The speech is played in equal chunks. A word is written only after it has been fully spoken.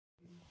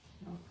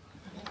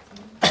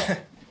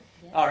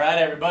All right,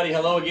 everybody.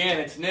 Hello again.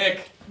 It's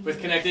Nick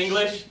with Connect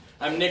English.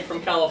 I'm Nick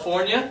from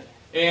California,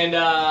 and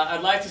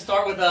I'd like to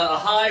start with a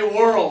hi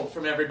world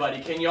from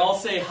everybody. Can you all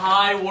say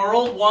hi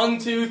world? 1,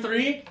 2,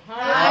 3.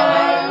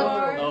 Hi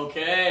world.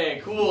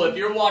 Okay, cool. If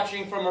you're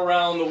watching from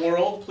around the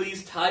world,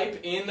 please type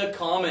in the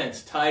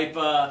comments. Type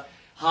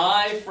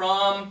hi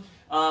from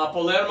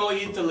Palermo,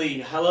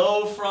 Italy.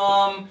 Hello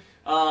from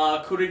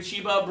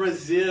Curitiba,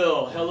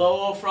 Brazil.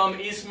 Hello from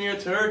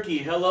Izmir, Turkey.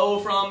 Hello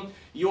from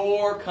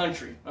your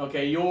country,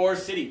 okay, your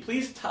city.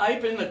 Please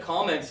type in the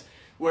comments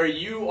where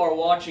you are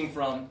watching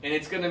from, and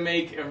it's going to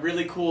make a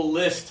really cool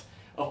list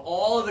of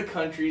all of the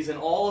countries and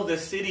all of the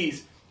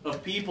cities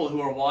of people who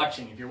are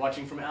watching. If you're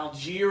watching from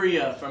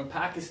Algeria, from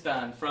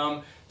Pakistan,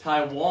 from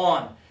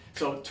Taiwan,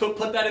 so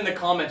put that in the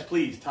comments,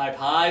 please. Type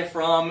hi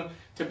from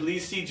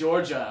Tbilisi,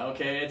 Georgia,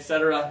 okay,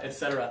 etc.,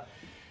 etc.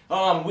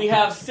 We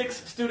have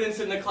 6 students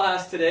in the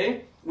class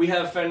today. We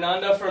have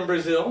Fernanda from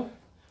Brazil,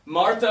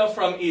 Marta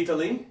from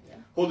Italy,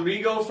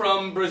 Rodrigo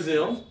from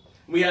Brazil,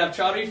 we have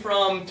Chari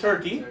from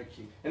Turkey,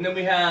 and then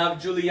we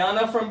have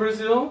Juliana from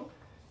Brazil,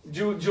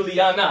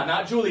 Juliana,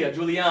 not Julia,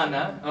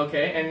 Juliana,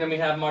 okay, and then we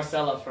have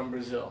Marcela from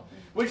Brazil.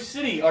 Which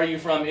city are you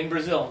from in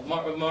Brazil?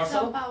 Marcela?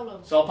 São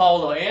Paulo. Sao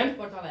Paulo, and?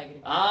 Porto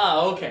Alegre.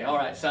 Ah, okay,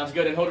 alright, sounds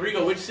good. And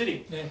Rodrigo, which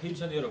city? Rio de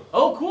Janeiro.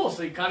 Oh, cool,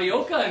 so you're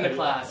Carioca in the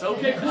class.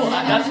 Okay, cool.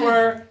 That's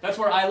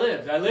where I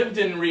lived. I lived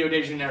in Rio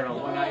de Janeiro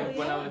when I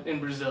was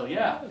in Brazil,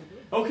 yeah.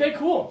 Okay,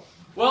 cool.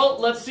 Well,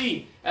 let's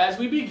see. As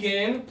we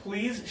begin,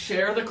 please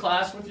share the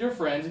class with your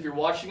friends. If you're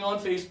watching on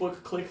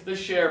Facebook, click the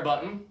share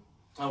button.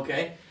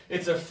 Okay?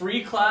 It's a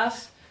free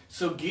class,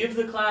 so give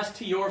the class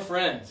to your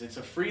friends. It's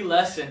a free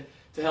lesson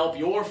to help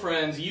your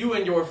friends, you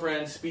and your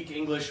friends, speak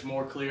English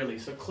more clearly.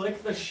 So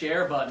click the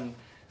share button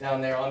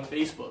down there on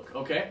Facebook,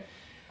 okay?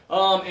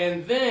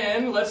 And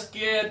then let's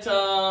do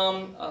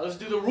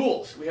the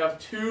rules. We have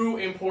 2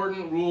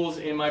 important rules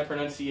in my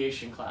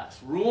pronunciation class.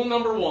 Rule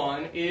number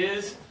 1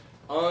 is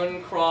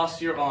uncross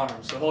your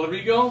arms. So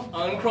Rodrigo,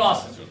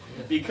 uncross them.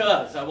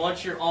 Because I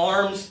want your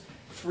arms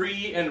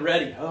free and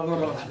ready.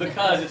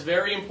 Because it's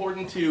very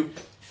important to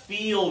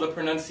feel the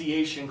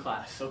pronunciation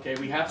class. Okay,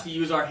 we have to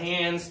use our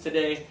hands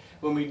today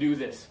when we do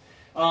this.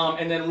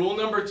 And then rule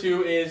number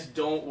 2 is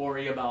don't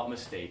worry about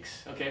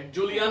mistakes. Okay,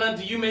 Juliana,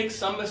 do you make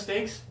some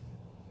mistakes?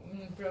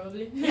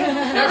 Probably. Yeah,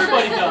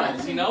 everybody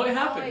does. You know, it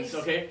happens.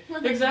 Okay,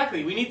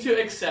 exactly. We need to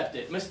accept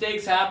it.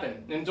 Mistakes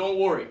happen, and don't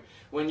worry.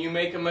 When you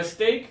make a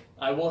mistake,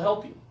 I will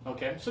help you,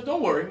 okay? So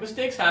don't worry,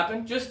 mistakes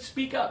happen, just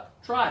speak up,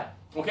 try,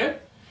 okay?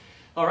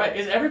 All right,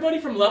 is everybody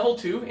from level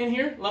 2 in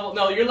here?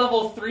 No, you're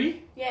level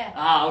 3? Yeah.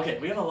 Ah, okay,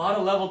 we have a lot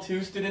of level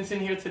 2 students in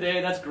here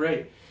today, that's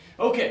great.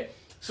 Okay,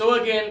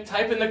 so again,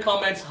 type in the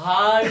comments,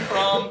 hi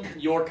from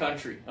your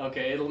country,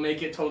 okay? It'll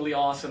make it totally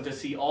awesome to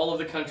see all of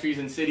the countries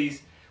and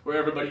cities where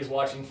everybody's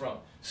watching from.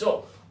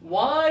 So,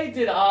 why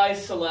did I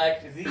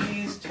select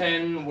these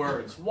 10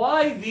 words?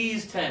 Why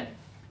these 10?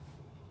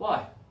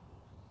 Why?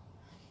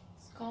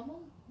 Common?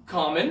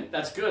 Common,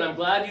 that's good. I'm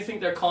glad you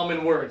think they're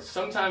common words.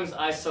 Sometimes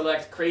I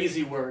select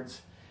crazy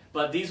words,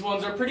 but these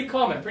ones are pretty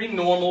common, pretty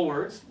normal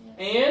words.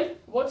 Yeah. And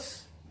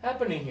what's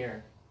happening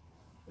here?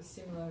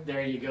 Similar.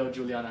 There you go,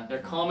 Juliana. They're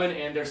common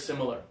and they're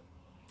similar.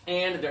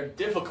 And they're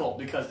difficult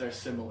because they're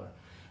similar.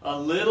 A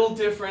little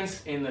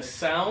difference in the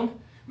sound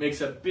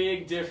makes a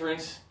big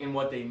difference in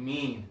what they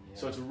mean.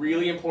 So it's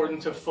really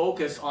important to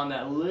focus on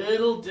that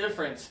little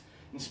difference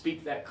and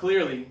speak that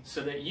clearly so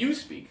that you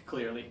speak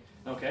clearly,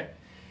 okay?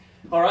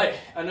 All right,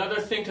 another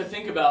thing to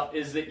think about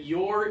is that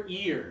your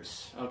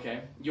ears,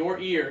 okay, your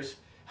ears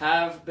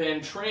have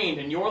been trained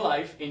in your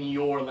life in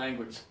your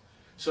language.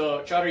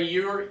 So, Chari,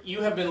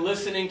 you have been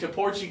listening to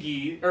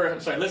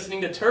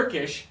listening to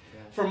Turkish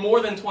for more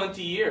than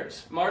 20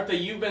 years. Martha,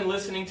 you've been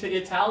listening to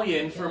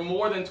Italian for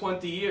more than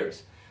 20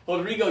 years.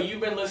 Rodrigo,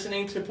 you've been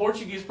listening to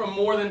Portuguese for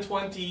more than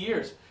 20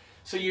 years.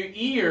 So your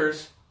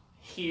ears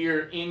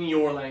hear in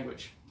your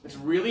language. It's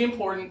really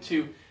important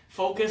to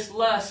focus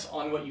less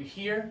on what you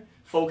hear,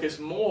 focus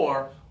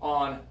more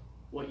on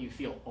what you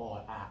feel.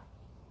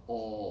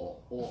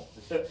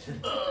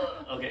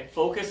 Okay,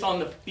 focus on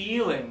the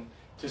feeling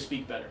to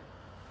speak better.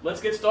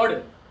 Let's get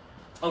started.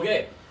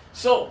 Okay,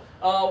 so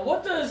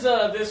what does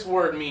this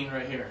word mean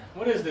right here?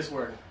 What is this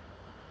word?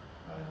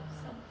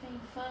 Something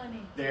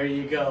funny. There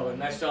you go.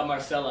 Nice job,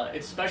 Marcella.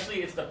 It's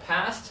the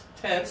past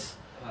tense,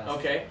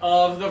 okay,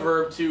 of the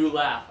verb to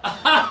laugh.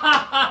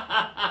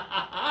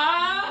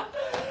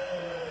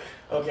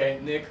 Okay,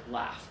 Nick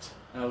laughed.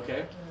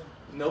 Okay.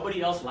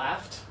 Nobody else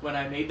laughed when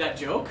I made that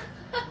joke?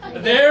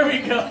 There we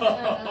go.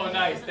 Oh,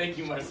 nice. Thank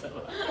you,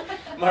 Marcella.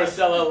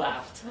 Marcella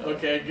laughed.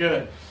 Okay,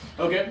 good.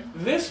 Okay,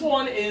 this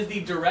one is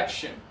the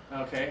direction,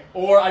 okay?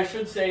 Or I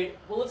should say,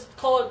 well, let's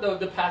call it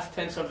the past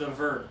tense of the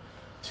verb,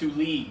 to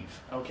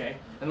leave, okay?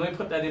 And let me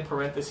put that in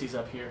parentheses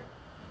up here.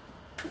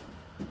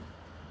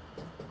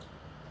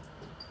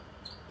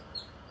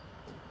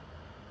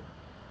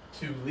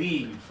 To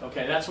leave,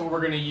 okay? That's what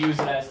we're going to use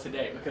it as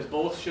today, because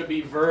both should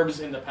be verbs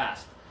in the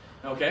past,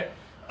 okay?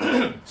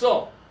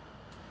 So,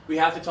 we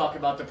have to talk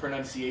about the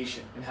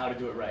pronunciation and how to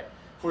do it right.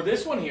 For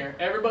this one here,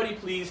 everybody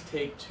please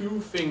take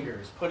 2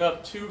 fingers. Put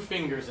up 2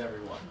 fingers,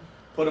 everyone.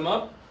 Put them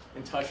up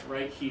and touch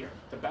right here.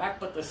 The back,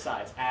 but the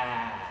sides.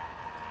 Ah.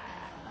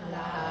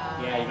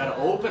 Yeah, you gotta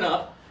open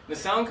up. The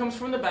sound comes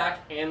from the back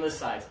and the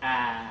sides.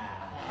 Ah.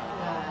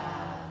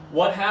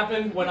 What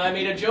happened when I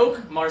made a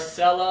joke?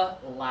 Marcella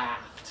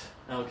laughed.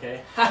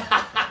 Okay.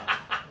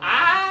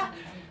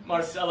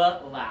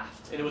 Marcella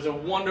laughed. And it was a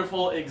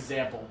wonderful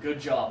example. Good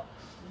job.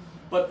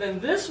 But then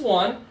this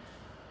one,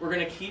 we're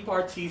going to keep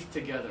our teeth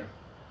together.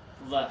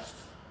 Left.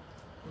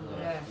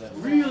 Left.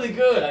 Really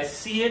good. I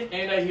see it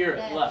and I hear it.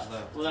 Left.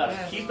 Left. Left.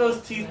 Left. Keep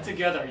those teeth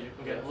together. You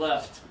can get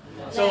left.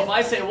 Left. So if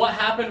I say, what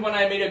happened when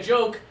I made a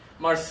joke?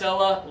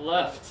 Marcella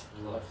left.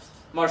 Left.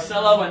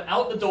 Marcella went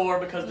out the door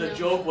because the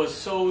joke was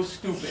so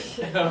stupid.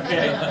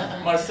 Okay?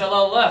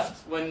 Marcella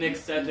left when Nick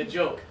said the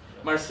joke.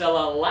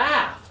 Marcella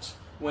laughed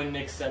when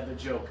Nick said the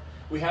joke.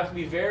 We have to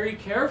be very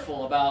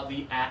careful about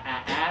the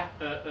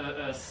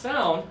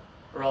sound,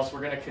 or else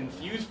we're going to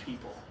confuse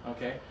people.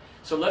 Okay?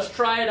 So let's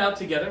try it out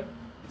together.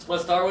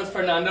 Let's start with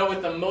Fernanda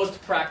with the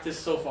most practice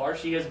so far.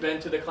 She has been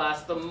to the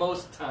class the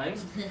most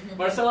times.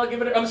 Marcella,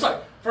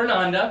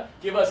 Fernanda,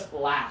 give us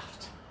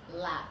laughed.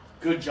 Laugh.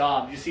 Good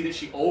job. You see that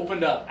she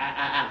opened up.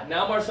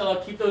 Now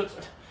Marcella, keep those.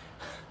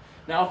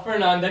 Now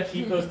Fernanda,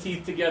 keep those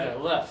teeth together.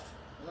 Left.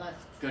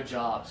 Left. Good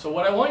job. So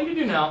what I want you to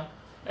do now,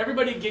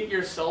 everybody get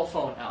your cell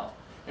phone out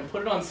and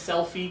put it on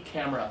selfie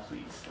camera,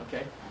 please.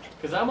 Okay?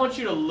 Because I want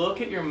you to look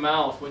at your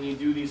mouth when you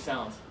do these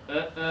sounds.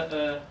 Okay?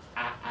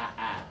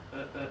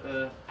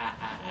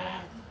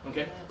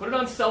 Put it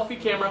on selfie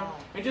camera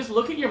and just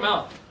look at your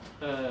mouth.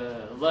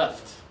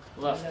 Left.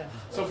 Left.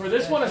 So for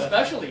this one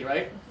especially,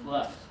 right?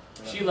 Left.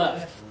 She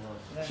left.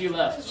 She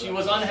left. She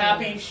was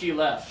unhappy. She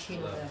left.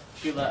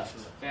 She left.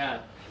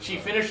 Yeah. She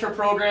finished her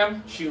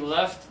program. She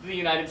left the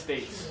United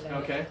States.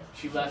 Okay?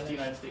 She left the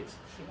United States.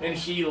 And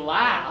she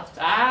laughed.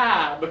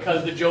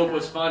 Because the joke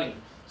was funny.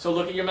 So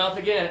look at your mouth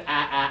again.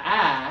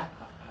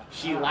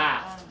 She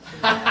laughed.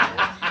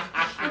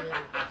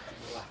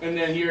 And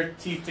then here,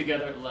 teeth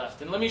together,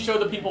 left. And let me show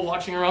the people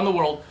watching around the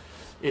world.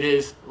 It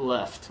is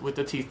left with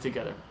the teeth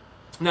together.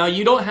 Now,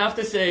 you don't have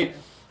to say,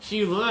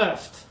 she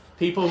left.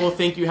 People will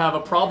think you have a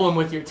problem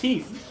with your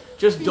teeth.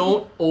 Just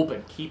don't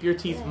open. Keep your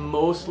teeth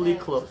mostly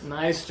closed.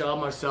 Nice job,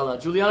 Marcella.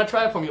 Juliana,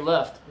 try it for me.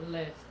 Left.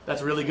 Left.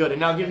 That's really good. And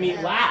now give me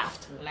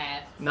laughed.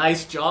 Left.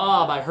 Nice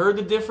job. I heard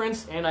the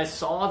difference and I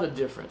saw the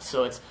difference.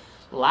 So it's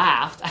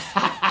laughed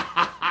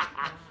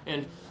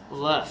and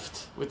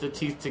left with the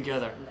teeth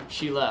together.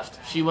 She left.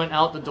 She went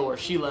out the door.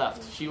 She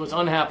left. She was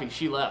unhappy.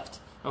 She left.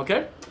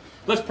 Okay?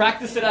 Let's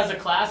practice it as a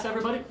class,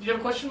 everybody. Do you have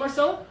a question,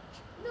 Marcella?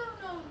 No,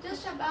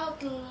 just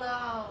about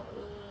loud.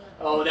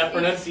 Oh, that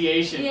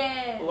pronunciation.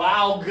 Yes.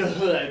 Wow,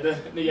 good.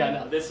 Yeah,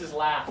 no, this is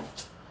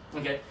laughed.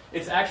 Okay,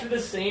 it's actually the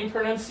same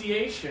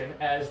pronunciation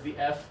as the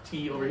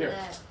FT over here.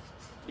 Left.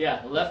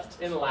 Yeah,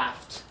 left and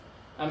laughed.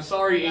 I'm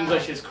sorry,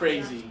 English is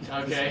crazy.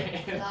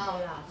 Okay,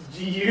 Loud.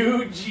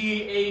 Ughed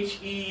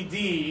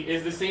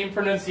is the same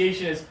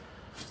pronunciation as.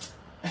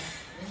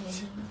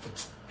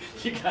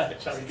 You got it,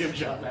 Charlie. Good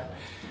job, man.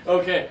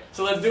 Okay,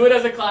 so let's do it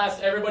as a class.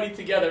 Everybody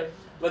together.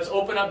 Let's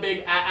open up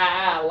big.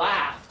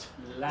 Laughed.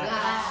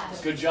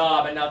 Laughed. Good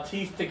job. And now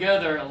teeth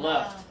together.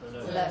 Left.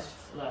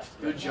 Left.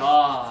 Left. Good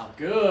job.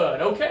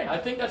 Good. Okay, I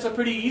think that's a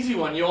pretty easy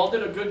one. You all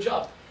did a good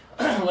job.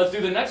 Let's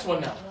do the next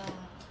one now.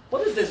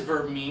 What does this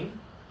verb mean?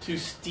 To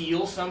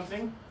steal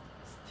something?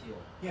 Steal.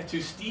 Yeah,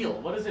 to steal.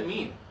 What does it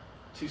mean?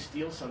 To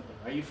steal something.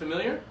 Are you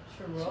familiar?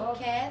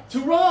 Cat. To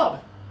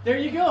rob. There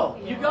you go.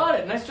 You got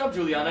it. Nice job,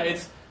 Juliana.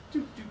 It's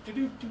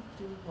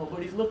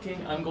nobody's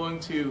looking. I'm going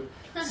to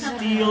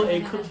steal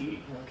a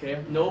cookie.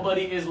 Okay?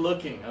 Nobody is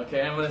looking.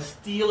 Okay? I'm going to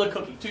steal a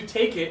cookie. To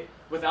take it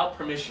without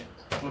permission.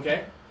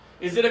 Okay?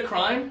 Is it a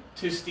crime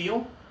to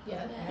steal?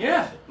 Yeah.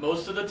 Yeah,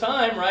 most of the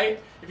time, right?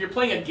 If you're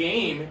playing a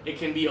game, it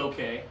can be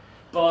okay.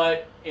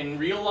 But in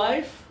real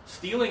life,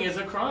 stealing is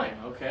a crime,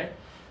 okay?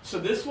 So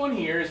this one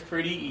here is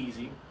pretty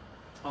easy.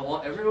 I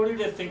want everybody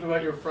to think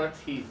about your front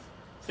teeth.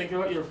 Think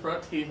about your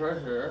front teeth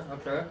right here,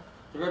 okay?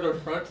 Think about your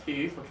front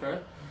teeth, okay?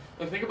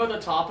 And think about the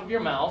top of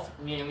your mouth.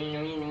 And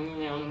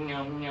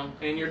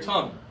your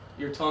tongue.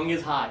 Your tongue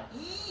is high.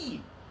 E,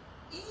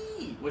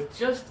 with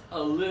just a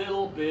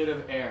little bit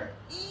of air.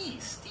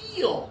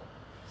 Steal.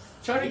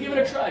 Try to give it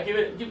a try.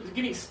 Give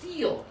me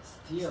steal.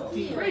 Steal.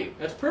 Great.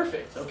 That's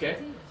perfect. Okay.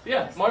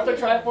 Yeah. Martha,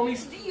 try it for me.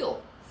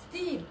 Steal.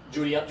 Steal.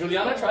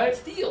 Juliana, try it.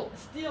 Steal.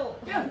 Steal.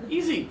 Yeah.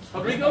 Easy.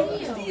 Rodrigo,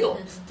 steal.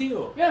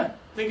 Steal. Yeah.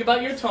 Think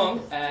about your tongue.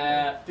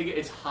 Think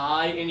it's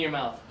high in your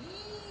mouth.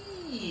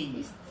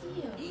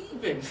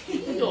 Even.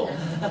 Steal.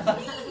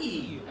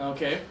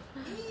 Okay.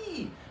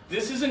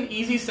 This is an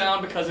easy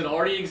sound because it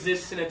already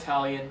exists in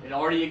Italian. It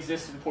already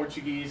exists in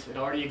Portuguese. It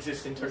already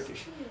exists in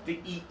Turkish. The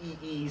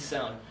E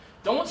sound.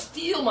 Don't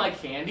steal my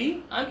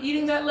candy. I'm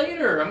eating that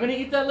later. I'm going to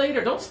eat that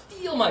later. Don't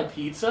steal my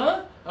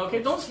pizza.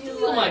 Okay, don't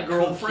steal my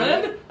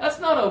girlfriend.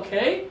 That's not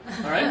okay.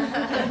 All right?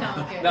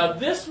 Okay. Now,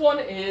 this one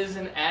is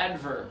an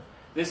adverb.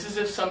 This is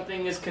if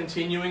something is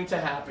continuing to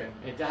happen.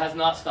 It has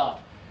not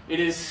stopped. It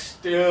is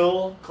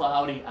still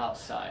cloudy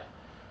outside.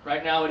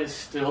 Right now it is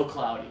still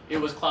cloudy. It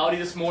was cloudy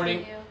this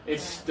morning.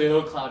 It's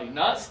still cloudy.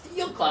 Not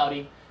still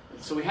cloudy.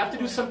 So we have to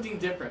do something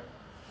different.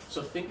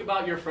 So think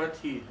about your front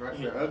teeth right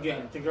here.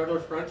 Again, think about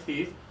those front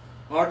teeth.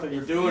 Martha,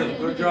 you're doing it.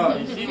 Good job.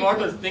 You see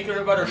Martha's thinking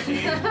about her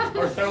teeth.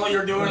 Or Thelma,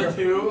 you're doing it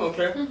too.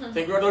 Okay?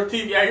 Think about her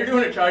teeth. Yeah, you're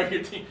doing it,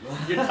 Charlie.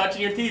 You're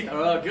touching your teeth.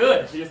 Oh,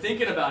 good. So you're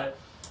thinking about it.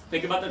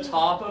 Think about the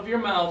top of your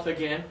mouth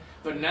again.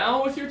 But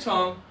now with your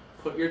tongue,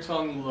 put your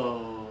tongue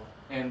low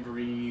and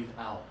breathe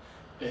out.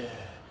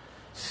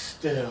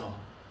 Still.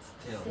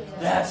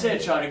 That's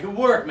it, Charlie. Good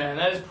work, man.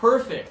 That is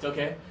perfect.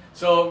 Okay?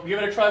 So give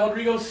it a try,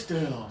 Rodrigo.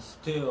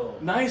 Still.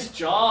 Nice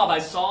job. I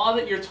saw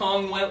that your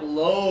tongue went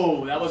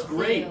low. That was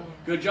great.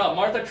 Good job.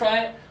 Martha,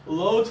 try it.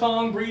 Low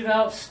tongue, breathe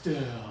out.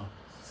 Still.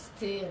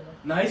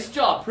 Nice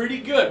job. Pretty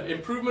good.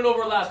 Improvement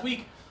over last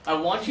week. I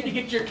want you to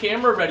get your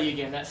camera ready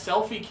again, that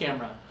selfie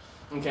camera.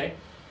 Okay?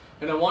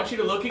 And I want you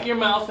to look at your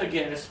mouth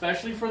again,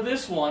 especially for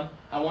this one.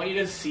 I want you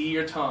to see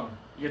your tongue.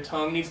 Your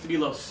tongue needs to be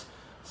low.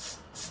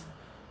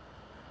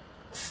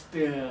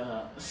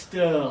 Still.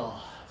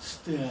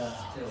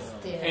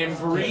 And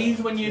breathe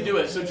when you do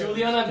it. So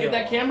Juliana, get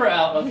that camera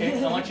out.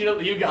 Okay, I want you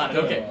to. You got it.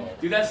 Okay,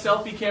 do that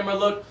selfie camera.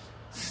 Look.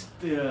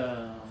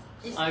 Still.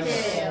 I'm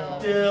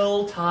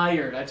still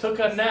tired. I took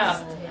a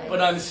nap, but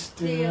I'm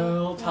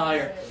still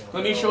tired.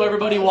 Let me show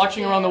everybody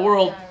watching around the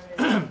world.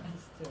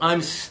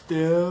 I'm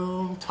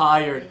still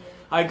tired.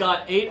 I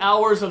got 8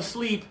 hours of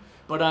sleep,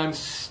 but I'm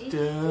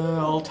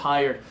still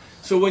tired.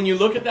 So when you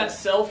look at that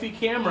selfie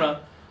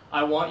camera,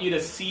 I want you to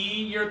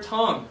see your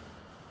tongue.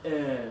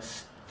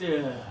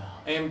 Still.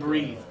 And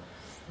breathe.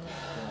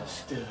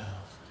 Still.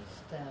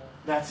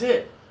 That's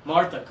it.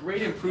 Martha,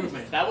 great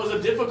improvement. That was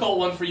a difficult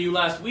one for you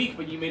last week,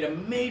 but you made a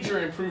major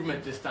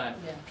improvement this time.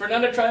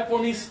 Fernanda, try it for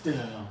me.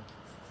 Still.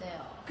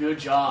 Good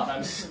job.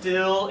 I'm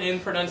still in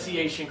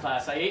pronunciation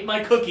class. I ate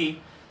my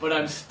cookie, but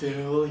I'm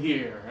still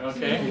here.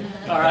 Okay?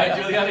 All right,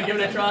 Juliana, give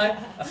it a try.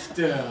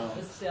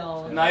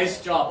 Still.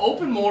 Nice job.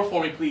 Open more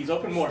for me, please.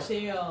 Open more.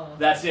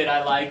 That's it.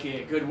 I like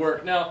it. Good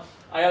work. Now,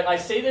 I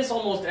say this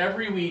almost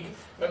every week,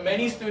 but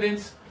many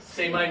students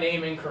say my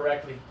name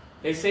incorrectly.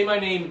 They say my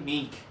name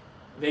Meek.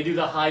 They do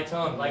the high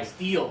tongue, like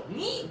steel.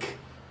 Meek.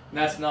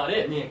 That's not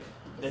it. Nick.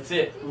 That's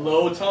it.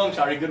 Low tongue,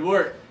 Charlie. Good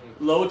work.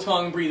 Low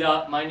tongue, breathe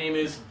out. My name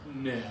is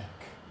Nick.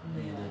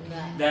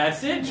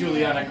 That's it,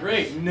 Juliana.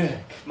 Great.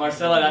 Nick.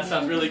 Marcella, that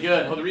sounds really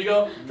good.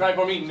 Rodrigo, try it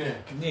for me.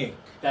 Nick.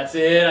 That's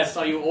it. I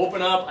saw you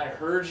open up. I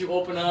heard you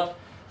open up.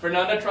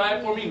 Fernanda, try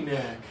it for me.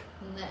 Nick.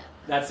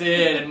 That's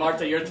it. And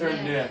Marta, your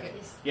turn. Nick.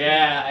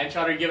 Yeah. And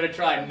Charlie, give it a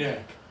try.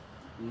 Nick.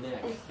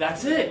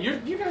 That's it.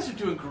 You guys are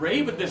doing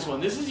great with this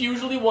one. This is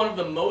usually one of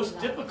the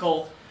most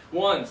difficult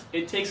ones.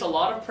 It takes a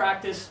lot of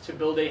practice to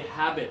build a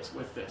habit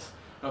with this.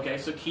 Okay,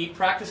 so keep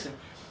practicing.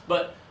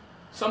 But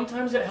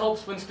sometimes it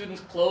helps when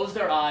students close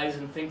their eyes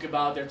and think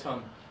about their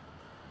tongue.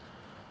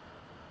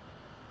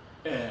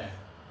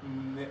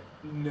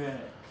 Nick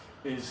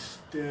is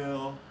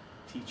still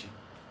teaching.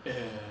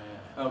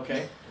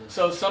 Okay,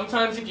 so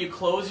sometimes if you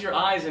close your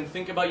eyes and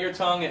think about your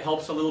tongue, it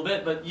helps a little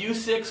bit, but you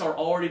 6 are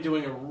already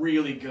doing a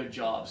really good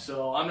job,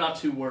 so I'm not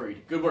too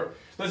worried. Good work.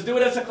 Let's do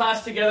it as a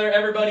class together,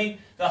 everybody.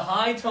 The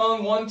high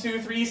tongue, 1,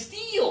 2, 3,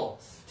 steal.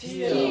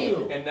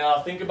 And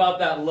now think about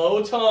that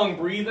low tongue,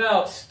 breathe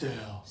out,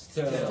 still.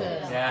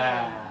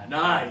 Yeah,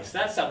 nice.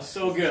 That sounds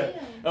so good.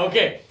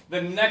 Okay,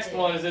 the next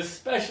one is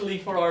especially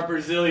for our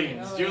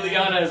Brazilians.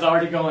 Juliana is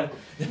already going,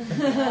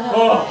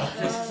 oh,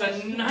 this is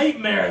a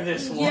nightmare,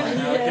 this one.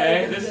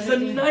 Okay, this is a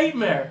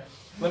nightmare.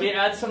 Let me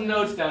add some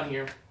notes down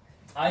here.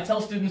 I tell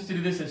students to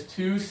do this as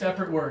 2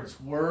 separate words.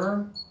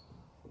 We're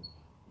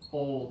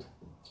old.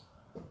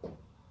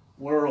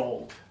 We're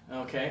old.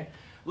 Okay.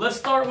 Let's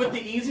start with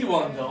the easy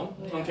one, though.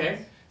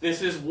 Okay.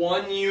 This is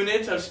 1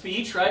 unit of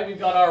speech, right? We've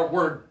got our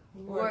word.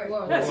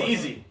 That's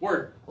easy.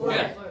 Word.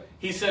 Yeah.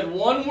 He said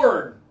 1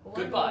 word.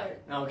 Goodbye.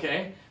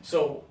 Okay.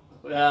 So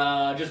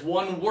just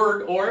 1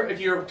 word, or if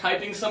you're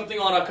typing something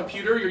on a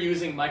computer, you're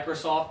using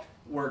Microsoft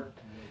Word.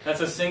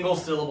 That's a single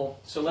syllable.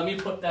 So let me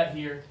put that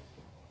here.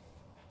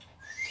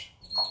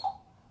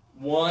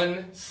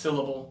 1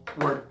 syllable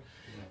word.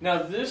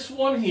 Now this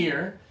one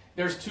here,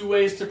 there's 2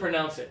 ways to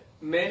pronounce it.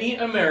 Many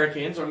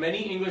Americans or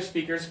many English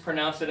speakers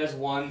pronounce it as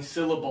 1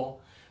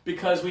 syllable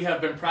because we have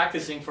been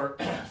practicing for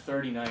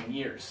 39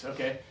 years,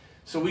 okay?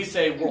 So we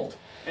say world,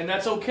 and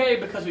that's okay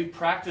because we've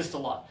practiced a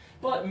lot.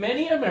 But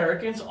many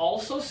Americans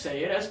also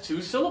say it as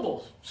 2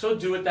 syllables, so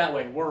do it that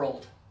way,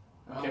 world.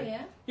 Okay?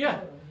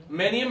 Yeah,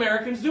 many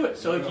Americans do it.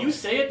 So if you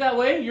say it that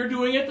way, you're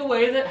doing it the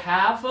way that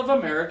half of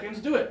Americans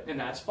do it, and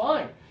that's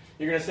fine.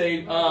 You're going to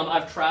say,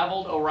 I've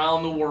traveled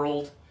around the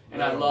world,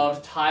 and I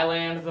loved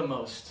Thailand the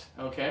most,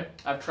 okay?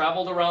 I've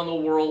traveled around the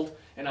world,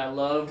 and I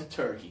loved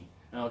Turkey,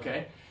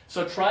 okay?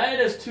 So try it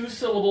as 2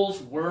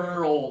 syllables,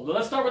 we're old.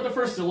 Let's start with the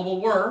first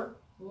syllable, we're.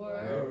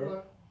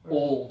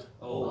 Old.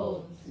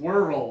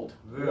 We're old.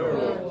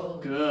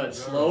 Good.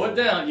 Slow it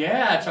down.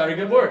 Yeah, Charlie,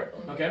 good work.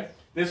 Okay.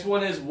 This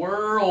one is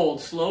we're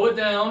old. Slow it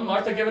down.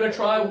 Martha, give it a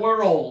try.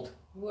 We're old.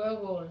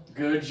 World.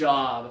 Good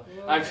job.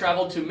 I've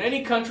traveled to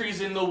many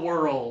countries in the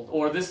world,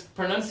 or this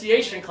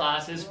pronunciation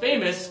class is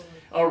famous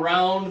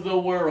around the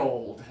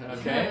world.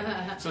 Okay?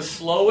 So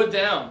slow it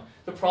down.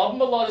 The problem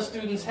a lot of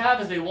students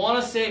have is they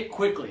want to say it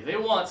quickly. They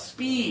want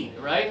speed,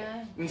 right?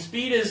 And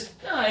speed is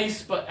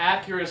nice, but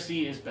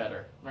accuracy is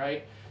better,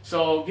 right?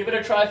 So give it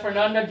a try.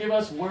 Fernanda, give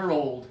us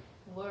world.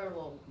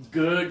 World.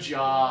 Good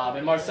job.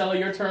 And Marcela,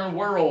 your turn.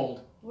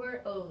 World.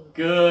 World.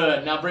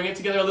 Good. Now bring it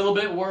together a little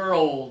bit.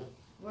 World.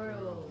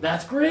 World.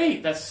 That's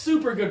great. That's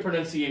super good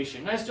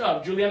pronunciation. Nice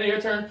job. Juliana, your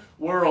turn.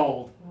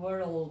 World.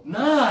 World.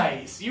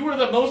 Nice. You were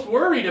the most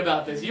worried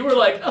about this. You were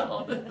like,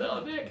 oh,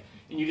 Nick.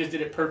 And you just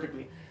did it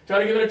perfectly. Try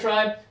to give it a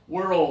try.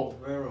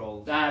 World.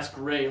 World. That's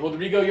great.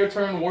 Rodrigo, your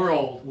turn.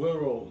 World.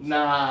 World.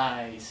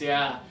 Nice.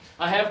 Yeah.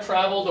 I have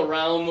traveled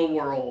around the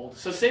world.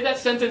 So say that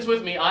sentence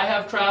with me. I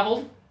have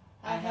traveled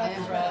I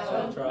have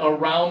traveled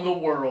around the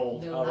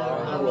world.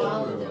 around the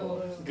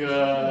world.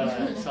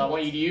 Good. So I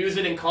want you to use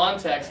it in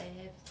context.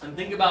 And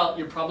think about,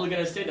 you're probably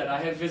going to say that. I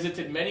have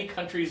visited many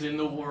countries in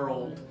the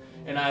world.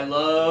 And I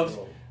loved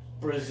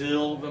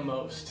Brazil the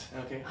most.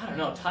 Okay, I don't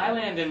know.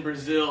 Thailand and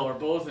Brazil are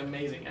both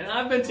amazing. And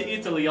I've been to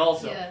Italy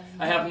also. Yeah.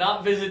 I have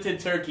not visited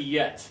Turkey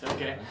yet.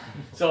 Okay,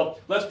 so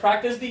let's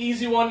practice the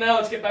easy one now.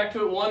 Let's get back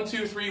to it. 1,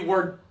 2, 3.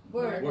 Word.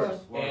 Word.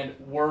 And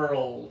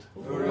world.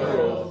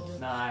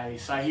 World.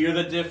 Nice. I hear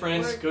the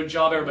difference. Good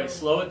job, everybody.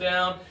 Slow it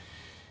down.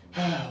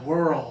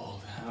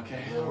 World.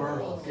 Okay,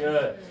 world.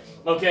 Good.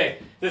 Okay,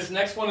 this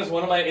next one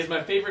is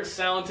my favorite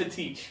sound to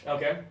teach.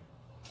 Okay,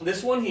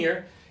 this one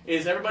here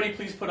is, everybody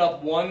please put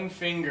up one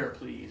finger,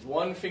 please.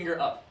 One finger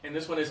up. And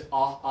this one is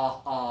ah,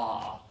 ah,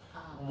 ah.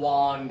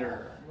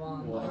 Wander.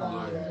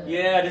 Wander.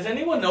 Yeah, does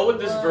anyone know what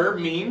this verb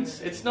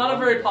means? It's not a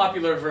very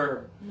popular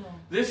verb. No.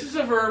 This is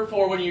a verb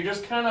for when you're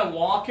just kind of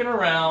walking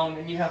around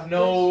and you have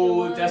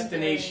no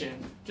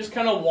destination. Just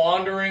kind of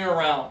wandering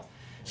around.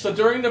 So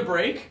during the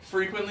break,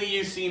 frequently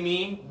you see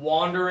me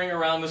wandering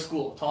around the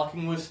school,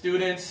 talking with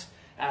students,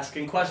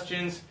 asking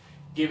questions,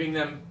 giving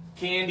them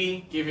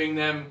candy, giving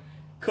them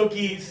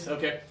cookies,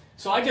 okay?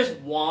 So I just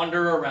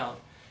wander around.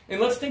 And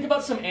let's think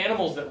about some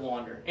animals that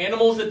wander.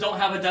 Animals that don't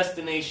have a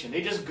destination.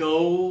 They just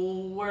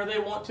go where they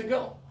want to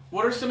go.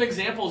 What are some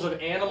examples of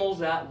animals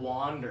that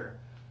wander?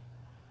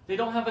 They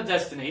don't have a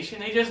destination.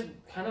 They just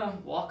kind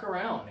of walk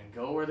around and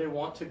go where they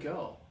want to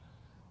go.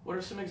 What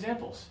are some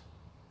examples?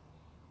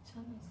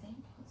 Some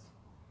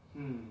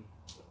examples.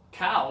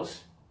 Cows,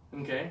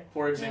 okay,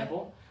 for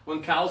example.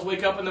 When cows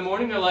wake up in the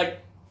morning, they're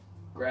like,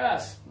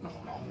 grass. No.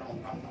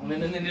 And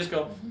then they just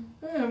go,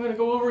 I'm going to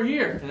go over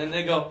here. And then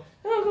they go,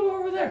 I'll go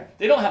over there.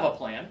 They don't have a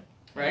plan,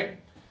 right?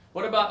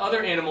 What about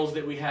other animals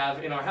that we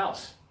have in our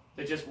house?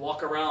 They just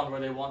walk around where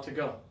they want to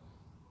go.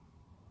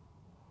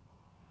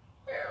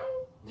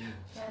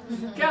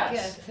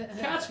 Cats.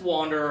 Cats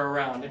wander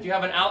around. If you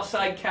have an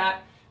outside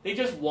cat, they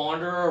just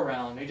wander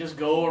around. They just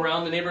go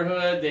around the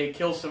neighborhood. They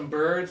kill some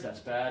birds. That's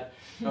bad.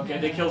 Okay,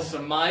 they kill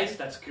some mice.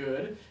 That's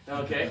good.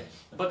 Okay,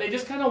 but they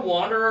just kind of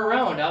wander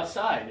around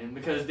outside, and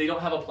because they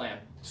don't have a plan.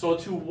 So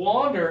to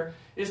wander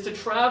is to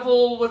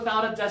travel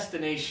without a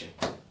destination.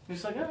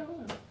 It's like,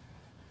 oh.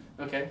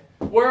 Okay.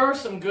 Where are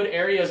some good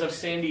areas of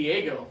San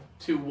Diego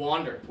to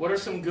wander? What are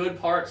some good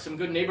parts, some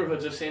good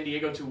neighborhoods of San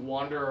Diego to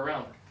wander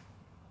around?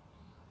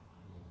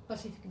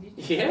 Pacific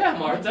Beach. Yeah,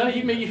 Martha,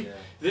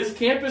 this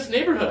campus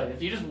neighborhood.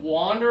 If you just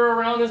wander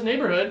around this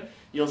neighborhood,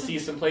 you'll see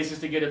some places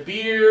to get a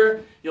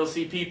beer. You'll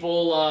see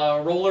people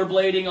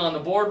rollerblading on the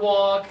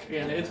boardwalk,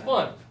 and it's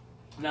fun.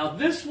 Now,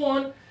 this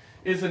one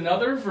is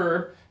another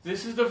verb.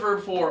 This is the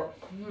verb for,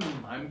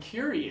 I'm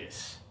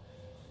curious.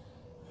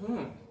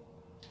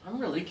 I'm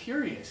really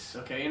curious.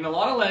 Okay, in a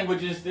lot of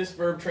languages, this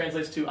verb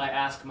translates to I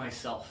ask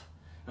myself.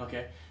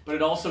 Okay, but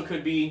it also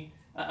could be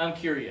I'm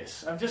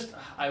curious.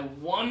 I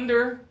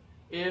wonder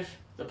if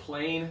the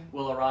plane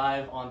will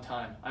arrive on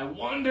time. I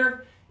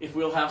wonder if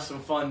we'll have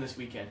some fun this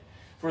weekend.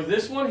 For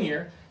this one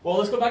here, well,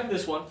 let's go back to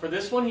this one. For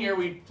this one here,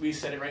 we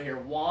said it right here,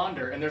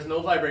 wander, and there's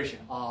no vibration.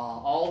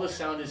 All the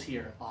sound is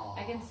here.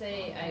 I can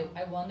say,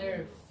 I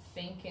wonder,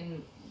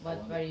 thinking,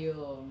 what were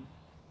you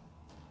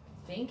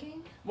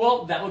thinking?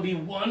 Well, that would be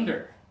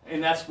wonder,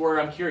 and that's where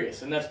I'm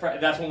curious, and that's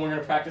what we're going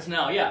to practice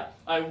now. Yeah,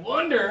 I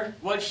wonder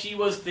what she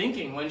was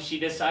thinking when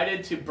she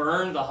decided to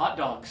burn the hot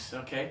dogs,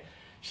 okay?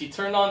 She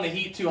turned on the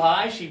heat too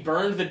high, she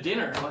burned the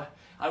dinner.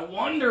 I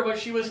wonder what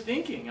she was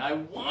thinking. I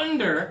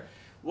wonder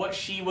what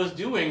she was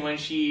doing when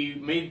she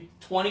made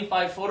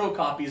 25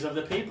 photocopies of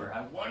the paper.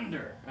 I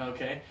wonder,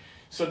 okay?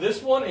 So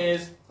this one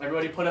is,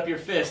 everybody put up your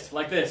fist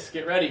like this.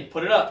 Get ready,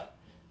 put it up.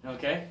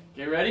 Okay,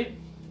 get ready.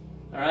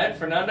 All right,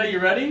 Fernanda, you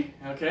ready?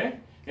 Okay,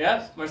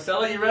 yeah,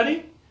 Marcella, you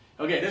ready?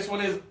 Okay, this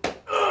one is,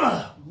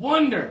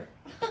 wonder.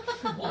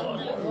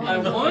 I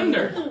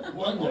wonder.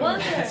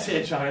 That's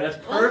it, Johnny. That's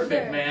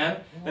perfect, man.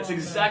 That's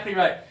exactly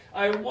right.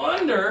 I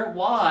wonder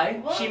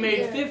why she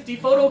made 50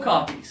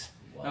 photocopies.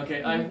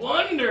 Okay, I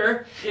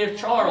wonder if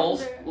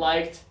Charles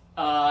liked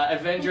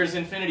Avengers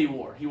Infinity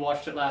War. He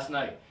watched it last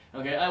night.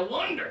 Okay, I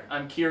wonder.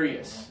 I'm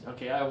curious.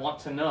 Okay, I want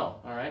to know.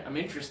 All right, I'm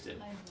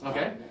interested.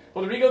 Okay,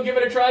 Rodrigo, give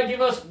it a try. Give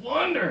us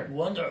wonder.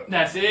 Wonder.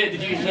 That's it.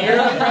 Did you hear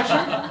the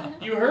pressure?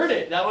 You heard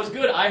it. That was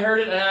good. I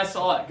heard it and I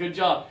saw it. Good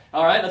job.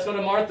 All right, let's go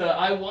to Martha.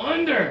 I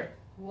wonder.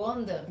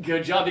 Wonder.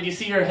 Good job. Did you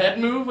see her head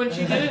move when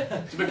she did it?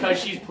 It's because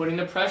she's putting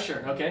the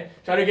pressure. Okay,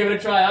 try to give it a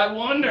try. I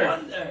wonder.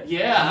 Wonder.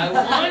 Yeah,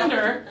 I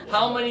wonder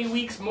how many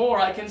weeks more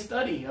I can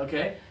study.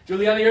 Okay,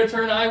 Juliana, your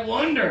turn. I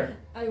wonder.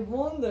 I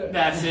wonder.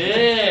 That's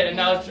it. And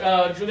now,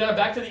 Juliana,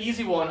 back to the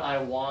easy one. I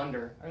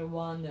wander. I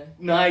wonder.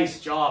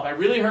 Nice job. I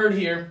really heard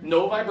here.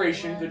 No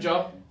vibration. Good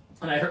job.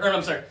 And I heard,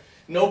 I'm sorry,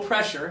 no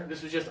pressure.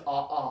 This was just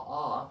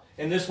ah.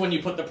 And this one,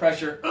 you put the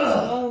pressure.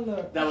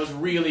 Wonder. That was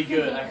really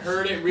good. I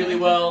heard it really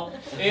well.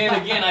 And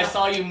again, I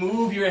saw you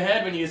move your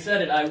head when you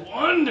said it. I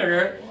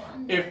wonder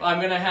if I'm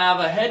going to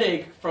have a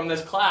headache from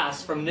this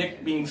class, from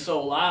Nick being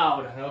so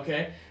loud.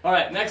 Okay. All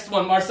right. Next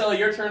one. Marcella,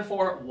 your turn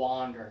for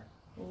wander.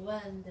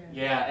 Wonder.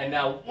 Yeah. And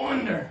now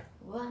wonder.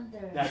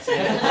 Wonder. That's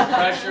it.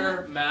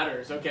 Pressure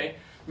matters, okay?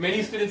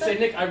 Many students say,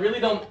 Nick, I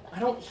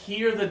don't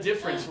hear the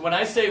difference. When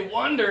I say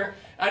wonder,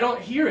 I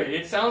don't hear it.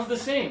 It sounds the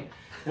same.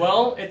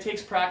 Well, it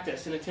takes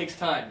practice and it takes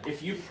time.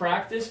 If you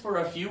practice for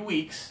a few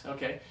weeks,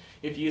 okay,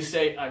 if you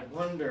say, I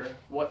wonder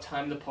what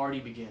time the party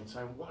begins.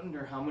 I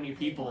wonder how many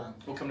people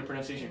will come to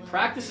pronunciation.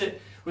 Practice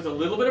it with a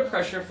little bit of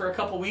pressure for a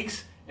couple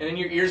weeks, and then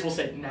your ears will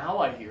say, now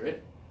I hear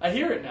it. I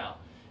hear it now.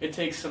 It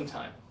takes some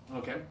time,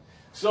 okay?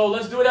 So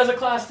let's do it as a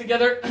class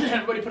together.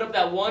 Everybody put up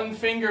that one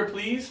finger,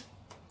 please.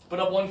 Put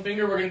up one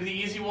finger. We're going to do the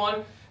easy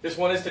one. This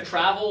one is to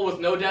travel with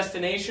no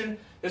destination.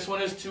 This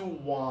one is to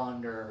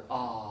wander.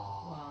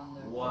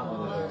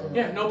 Wonder.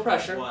 Yeah, no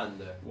pressure.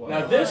 Wonder.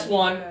 Now this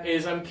one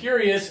is, I'm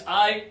curious,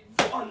 I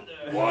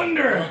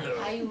wonder.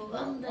 I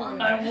wonder.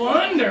 I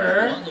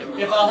wonder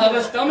if I'll have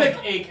a stomach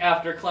ache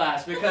after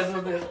class because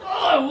of this.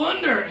 Oh, I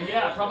wonder.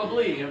 Yeah,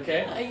 probably,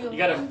 okay? You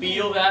got to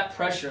feel that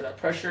pressure. That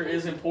pressure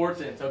is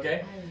important,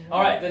 okay?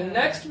 All right, the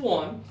next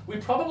one, we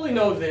probably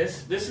know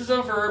this. This is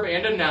a verb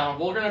and a noun.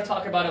 We're going to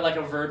talk about it like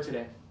a verb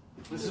today.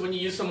 This is when you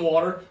use some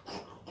water,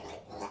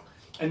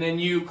 and then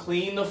you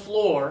clean the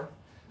floor,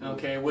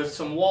 okay, with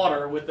some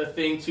water with the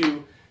thing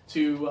to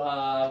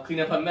clean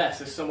up a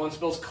mess. If someone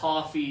spills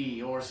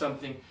coffee or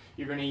something,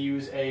 you're going to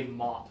use a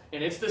mop.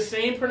 And it's the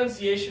same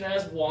pronunciation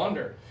as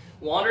wander.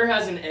 Wander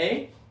has an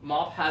A,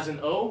 mop has an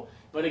O,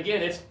 but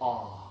again, it's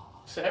ah.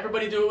 So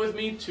everybody do it with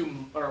me,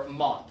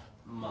 mop.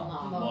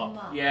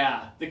 Mop.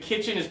 Yeah, the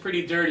kitchen is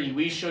pretty dirty.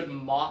 We should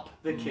mop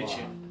the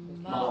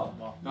kitchen.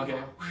 Mop.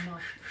 Okay.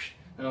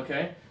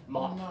 Okay.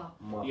 Mop.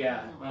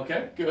 Yeah.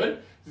 Okay.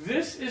 Good.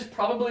 This is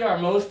probably our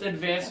most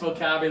advanced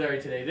vocabulary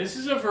today. This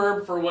is a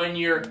verb for when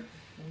you're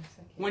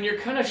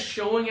kind of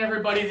showing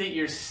everybody that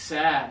you're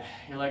sad.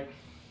 You're like,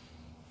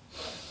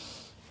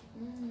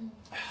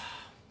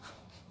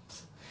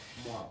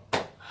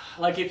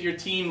 like if your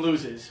team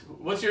loses.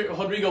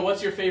 Rodrigo,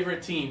 what's your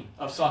favorite team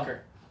of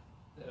soccer?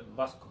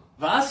 Vasco.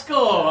 Vasco.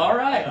 All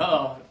right.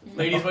 Oh,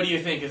 ladies, what do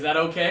you think? Is that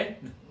okay?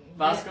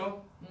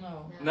 Vasco?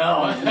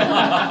 No.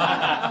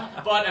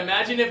 But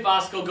imagine if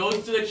Vasco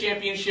goes to the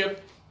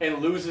championship and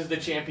loses the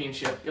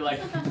championship. You're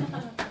like,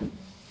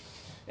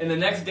 and the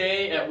next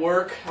day at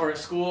work or at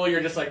school,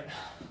 you're just like,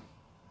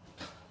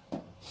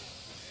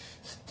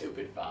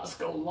 stupid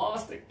Vasco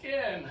lost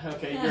again.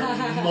 Okay,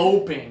 you're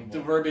moping. The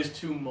verb is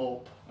to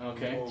mope.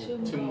 Okay,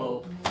 to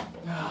mope.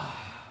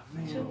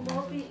 To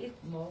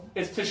mope,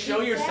 It's to show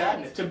your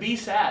sadness, to be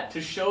sad,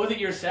 to show that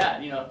you're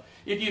sad. You know,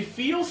 if you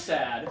feel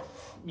sad,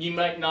 you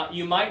might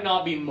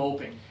not be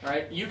moping,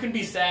 right? You can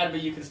be sad,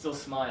 but you can still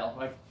smile.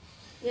 Like,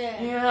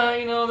 yeah,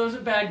 you know, that was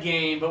a bad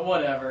game, but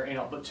whatever, you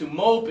know. But to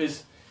mope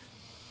is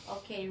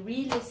okay,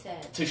 really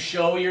sad. to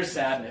show your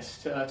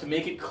sadness, to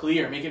make it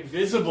clear, make it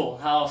visible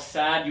how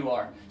sad you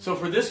are. So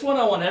for this one,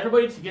 I want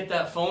everybody to get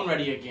that phone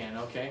ready again,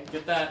 okay?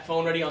 Get that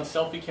phone ready on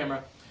selfie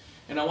camera.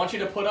 And I want you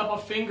to put up a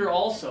finger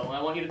also.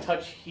 I want you to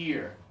touch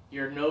here,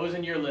 your nose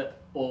and your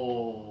lip.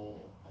 Oh.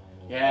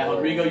 Yeah,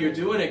 Rodrigo, you're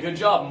doing it. Good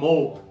job.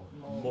 Mope.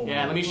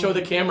 Yeah, let me show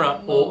the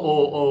camera.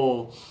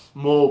 Oh.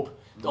 Mope.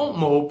 Don't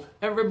mope.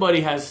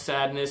 Everybody has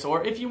sadness.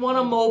 Or if you want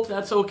to mope,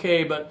 that's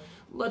okay. But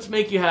let's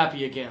make you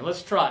happy again.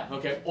 Let's try.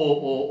 Okay.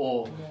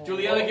 Oh.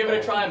 Juliana, give it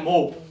a try.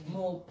 Mope.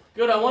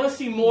 Good. I want to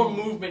see more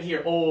movement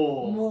here.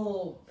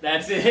 Oh.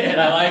 That's it.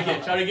 I like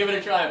it. Try to give it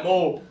a try.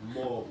 Mope.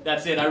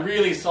 That's it. I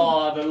really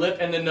saw the lip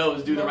and the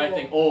nose do the right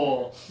thing.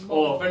 Oh.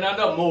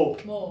 Fernando,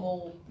 mope.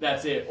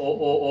 That's it.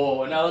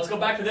 Oh. Now let's go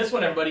back to this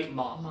one, everybody.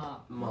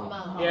 Mop.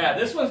 Yeah,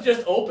 this one's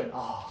just open.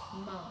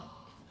 I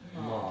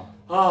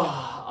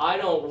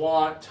don't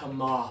want to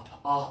mop.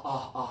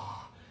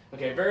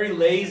 Okay, very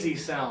lazy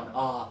sound.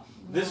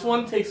 This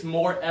one takes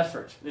more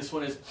effort. This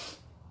one is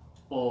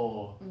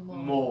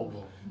mope.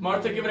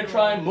 Martha, give it a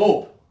try.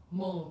 Mope.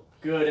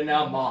 Good, and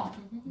now mop.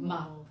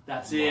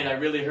 That's it. I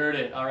really heard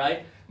it. All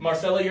right.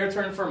 Marcella, your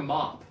turn for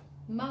mop.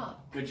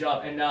 Good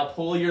job. And now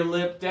pull your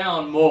lip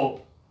down.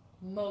 Mope.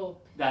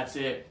 That's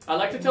it. I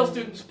like to tell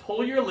students,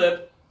 pull your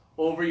lip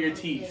over your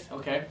teeth.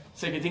 Okay?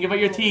 So if you think about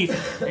your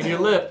teeth and your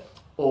lip,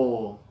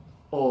 Oh.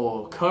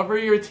 Oh. Cover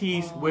your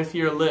teeth with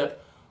your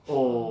lip.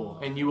 Oh.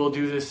 And you will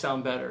do this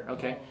sound better.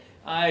 Okay.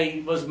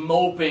 I was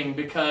moping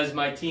because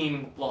my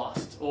team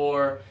lost,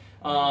 or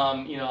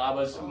you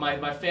know,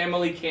 my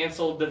family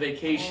canceled the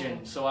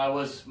vacation, so I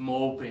was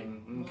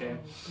moping. Okay.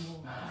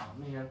 Oh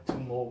man, to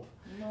mope.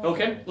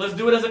 Okay, let's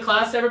do it as a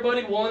class,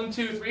 everybody. 1,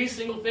 2, 3,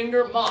 single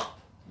finger, mop.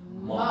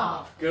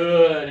 Mop.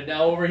 Good.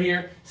 Now over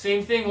here,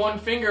 same thing, one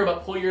finger,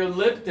 but pull your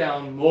lip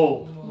down.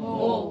 Mope.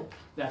 Mope.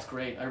 That's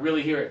great. I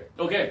really hear it.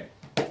 Okay,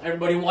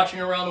 everybody watching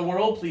around the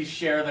world, please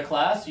share the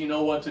class. You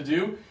know what to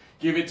do.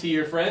 Give it to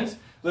your friends.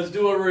 Let's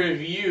do a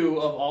review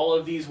of all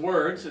of these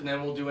words, and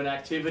then we'll do an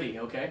activity,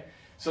 okay?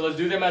 So let's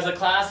do them as a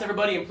class,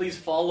 everybody, and please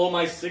follow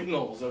my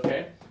signals,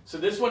 okay? So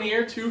this one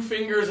here, 2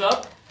 fingers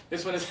up.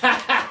 This one is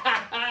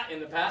in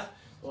the past.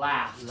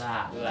 Laughed.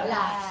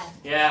 Laugh.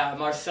 Yeah,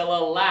 Marcella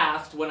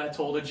laughed when I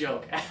told a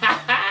joke.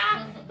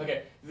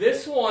 Okay,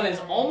 this one is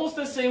almost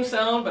the same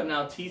sound, but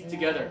now teeth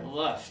together.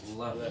 Left.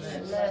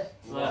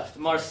 Left.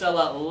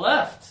 Marcella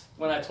left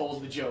when I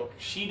told the joke.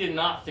 She did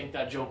not think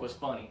that joke was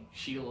funny.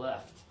 She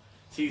left.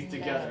 Teeth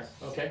together.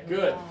 Okay,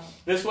 good.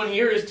 This one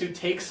here is to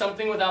take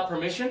something without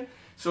permission.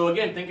 So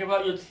again, think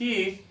about your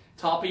teeth,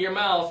 top of your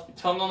mouth,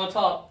 tongue on the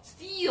top.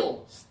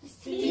 Steal.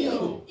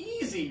 Steal.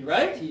 Easy,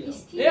 right? Steal.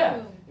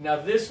 Yeah. Now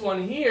this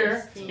one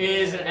here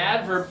is an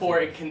adverb for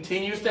it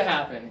continues to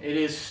happen. It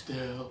is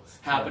still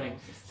happening.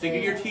 Think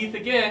of your teeth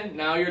again.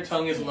 Now your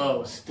tongue is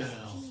low. Still.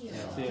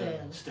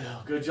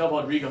 Still. Good job,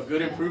 Rodrigo.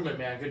 Good improvement,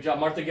 man. Good job.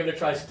 Martha, give it a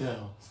try.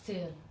 Still.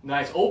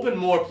 Nice. Open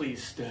more,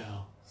 please.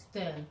 Still.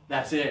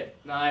 That's it.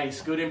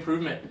 Nice. Good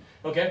improvement.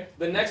 Okay.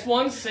 The next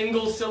one,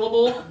 single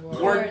syllable.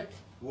 Word.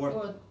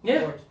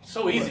 Yeah.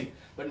 So easy.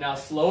 But now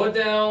slow it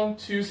down.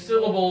 2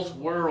 syllables.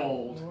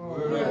 World.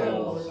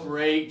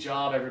 Great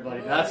job,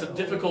 everybody. That's a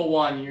difficult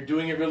one. You're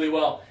doing it really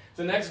well.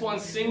 The next one,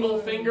 single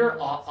finger.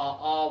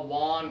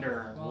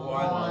 Wander.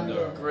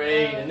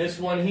 Great. And this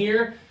one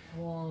here.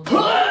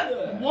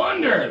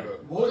 Wonder.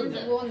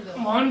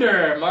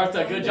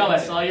 Martha, good job. I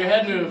saw your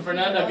head move.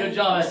 Fernanda, good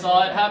job. I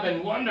saw it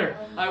happen. Wonder.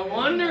 I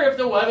wonder if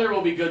the weather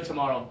will be good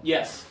tomorrow.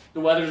 Yes, the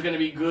weather's going to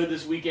be good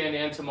this weekend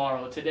and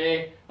tomorrow.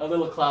 Today, a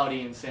little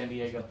cloudy in San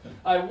Diego.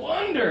 I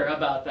wonder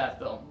about that,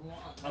 though.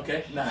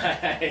 Okay,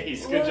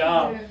 nice. Good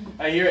job.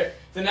 I hear it.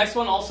 The next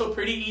one also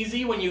pretty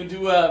easy when you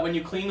do when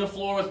you clean the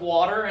floor with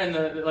water and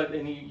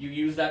you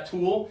use that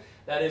tool.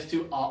 That is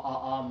to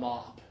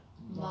mop.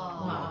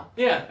 Mop.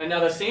 Yeah, and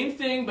now the same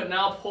thing, but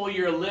now pull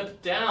your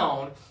lip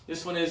down.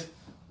 This one is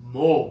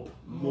mope.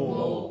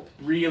 Mope.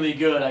 Really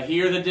good. I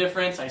hear the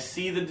difference. I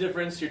see the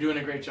difference. You're doing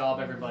a great job,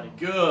 everybody.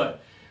 Good.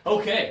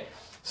 Okay,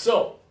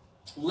 so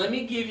let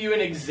me give you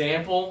an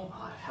example.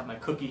 Oh, I have my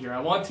cookie here. I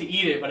want to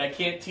eat it, but I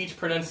can't teach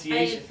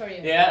pronunciation. I eat for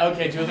you. Yeah,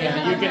 okay, Julia,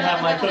 you can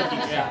have my cookie.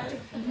 Yeah.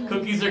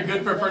 Cookies are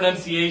good for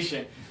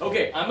pronunciation.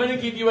 Okay, I'm going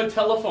to give you a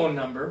telephone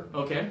number,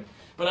 okay?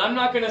 But I'm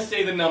not going to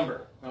say the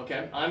number,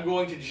 okay? I'm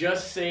going to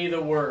just say the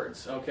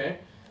words, okay?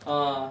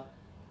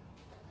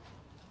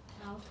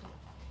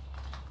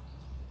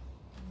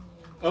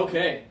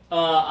 Okay,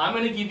 I'm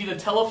going to give you the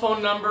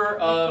telephone number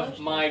of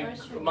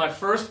my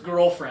first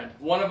girlfriend,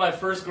 one of my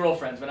first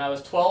girlfriends when I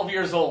was 12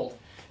 years old.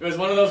 It was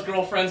one of those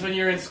girlfriends when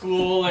you're in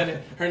school,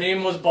 and her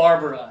name was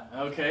Barbara,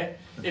 okay?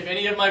 If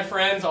any of my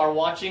friends are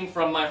watching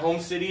from my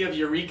home city of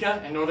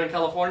Eureka in Northern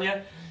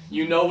California,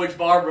 you know which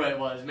Barbara it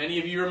was. Many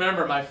of you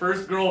remember my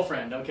first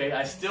girlfriend, okay?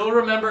 I still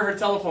remember her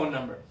telephone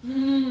number.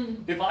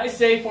 If I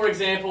say, for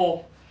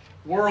example,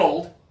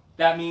 world,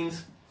 that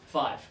means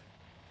 5.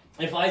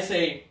 If I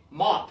say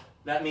mop,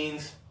 that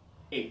means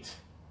 8.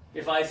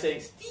 If I say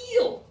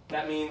steal,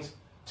 that means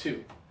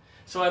 2.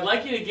 So I'd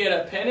like you to get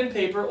a pen and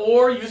paper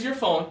or use your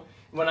phone.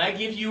 When I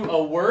give you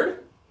a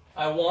word,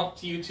 I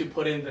want you to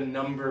put in the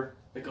number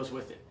that goes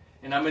with it.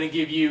 And I'm going to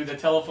give you the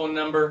telephone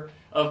number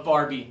of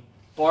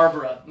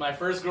Barbara, my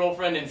first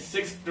girlfriend in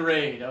 6th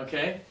grade,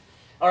 okay?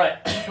 All right,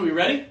 are we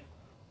ready?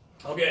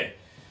 Okay.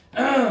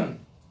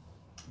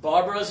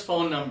 Barbara's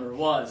phone number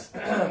was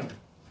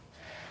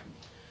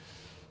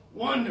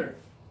wonder,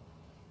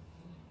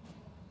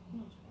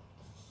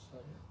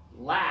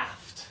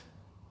 laughed,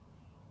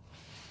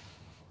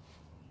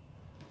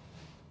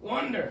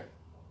 wonder,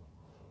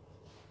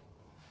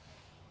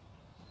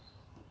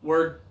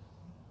 word,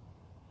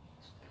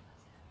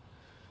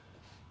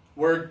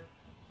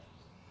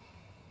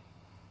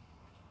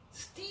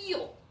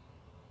 steal,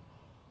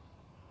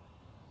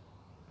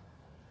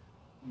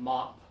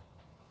 mop,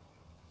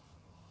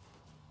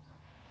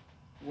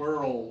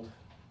 world,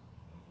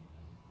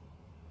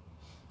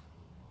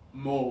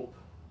 mope,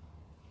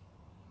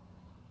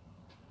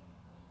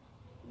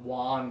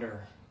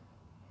 wander.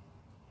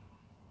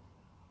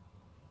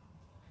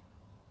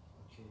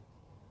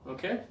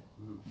 Okay?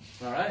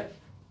 All right.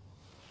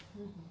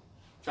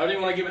 How do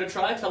you want to give it a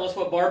try? Tell us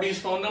what Barbie's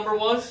phone number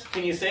was.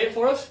 Can you say it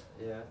for us?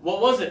 Yeah.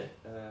 What was it?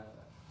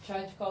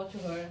 Try to call to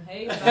her.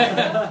 Hey,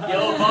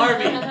 Yo,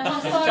 Barbie.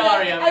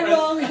 Sorry, I'm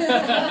wrong.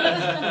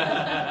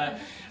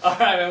 All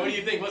right, man. What do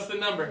you think? What's the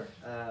number?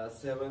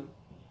 7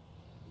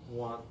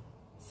 1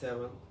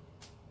 7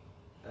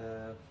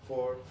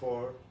 4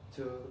 4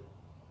 2,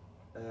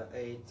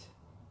 8,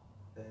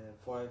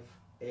 5,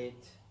 8,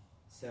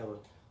 7.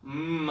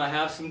 I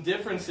have some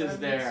differences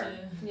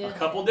there. Yeah. A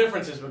couple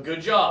differences, but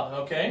good job,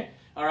 okay?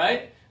 All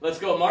right, let's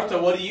go. Marta,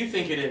 what do you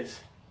think it is?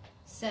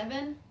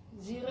 7,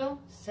 0,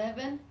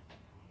 7,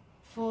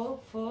 4,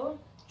 4,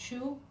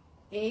 2,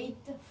 8,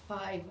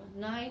 5,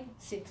 9,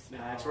 6.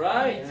 That's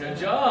right. Good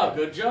job.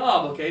 Good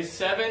job. Okay,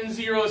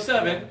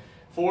 707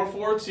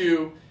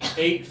 442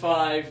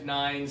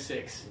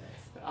 8596.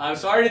 I'm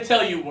sorry to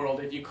tell you, world,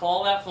 if you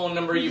call that phone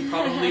number, you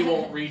probably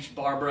won't reach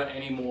Barbara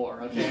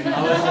anymore. Okay,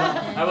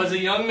 I was a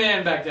young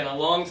man back then, a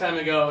long time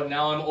ago, and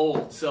now I'm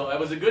old. So that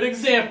was a good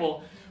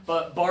example.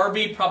 But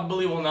Barbie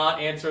probably will not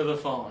answer the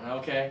phone.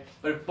 Okay,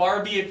 but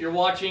Barbie, if you're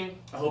watching,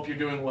 I hope you're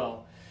doing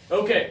well.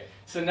 Okay.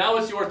 So now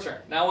it's your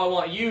turn. Now I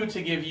want you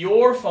to give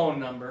your phone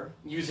number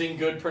using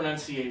good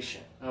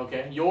pronunciation.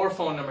 Okay, your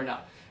phone number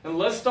now. And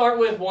let's start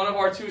with one of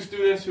our two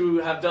students who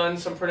have done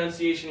some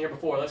pronunciation here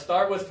before. Let's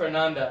start with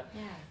Fernanda.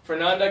 Yeah.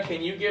 Fernanda,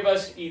 can you give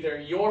us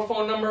either your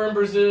phone number in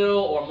Brazil,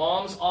 or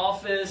mom's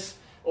office,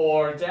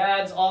 or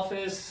dad's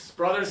office,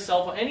 brother's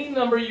cell phone, any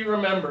number you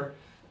remember?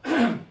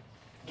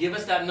 Give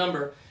us that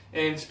number.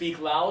 And speak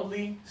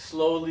loudly,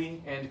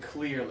 slowly, and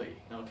clearly,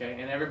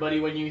 okay? And everybody,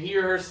 when you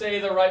hear her say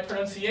the right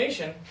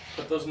pronunciation,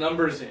 put those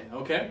numbers in,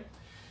 okay?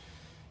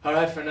 All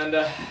right,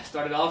 Fernanda,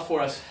 start it off for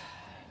us.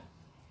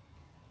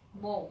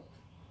 MOPE.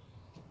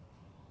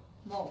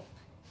 MOPE.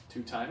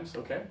 2 times,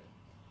 okay?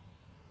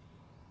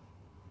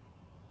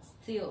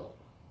 Still.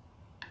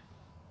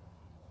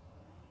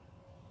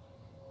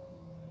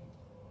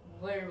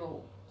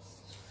 Werewolves.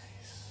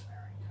 Nice,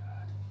 very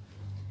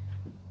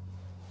good.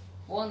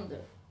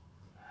 Wonder.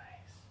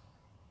 Nice.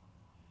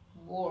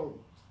 World.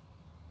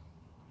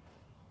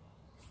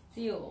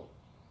 Still.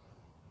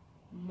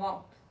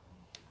 Mop.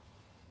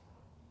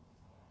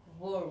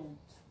 World.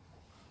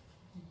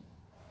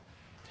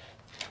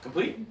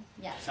 Complete?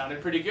 Yeah.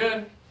 Sounded pretty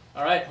good.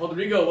 All right,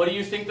 Rodrigo, what do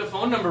you think the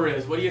phone number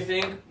is? What do you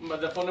think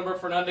the phone number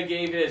Fernanda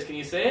gave is? Can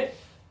you say it?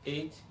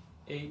 8,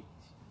 8,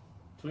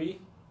 3,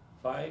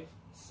 5,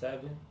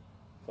 7,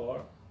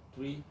 4,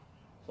 3,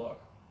 4.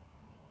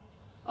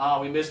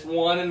 Ah, we missed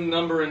one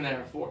number in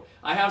there. 4.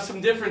 I have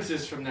some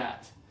differences from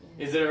that.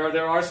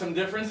 There are some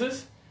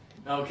differences?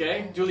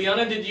 Okay.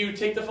 Juliana, did you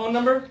take the phone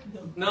number?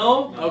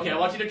 No? Okay, I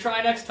want you to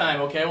try next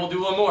time, okay? We'll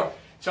do one more.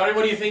 Charlie,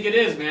 what do you think it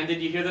is, man?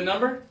 Did you hear the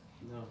number?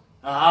 No.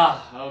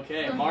 Ah,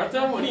 okay.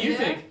 Martha, what do you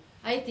think?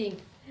 I think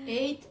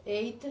 8,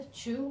 8,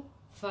 2,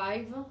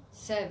 5,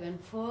 7,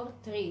 4,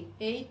 3,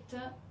 8,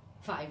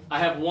 5. I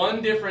have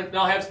one different,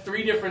 no, I have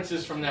 3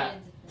 differences from that.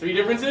 3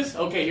 differences?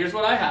 Okay, here's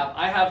what I have.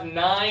 I have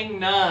 9,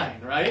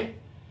 9, right?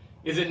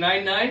 Is it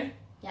 9, 9?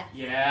 Yeah.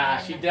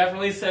 Yeah, she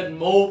definitely said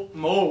mope,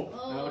 mope.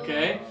 Oh.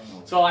 Okay?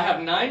 So I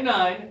have 9,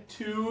 9,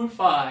 2,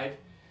 5,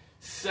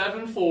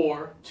 7,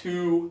 4,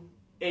 2,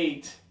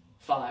 8,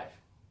 5.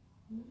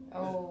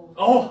 Oh.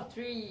 Oh,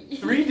 3.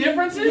 3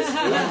 differences?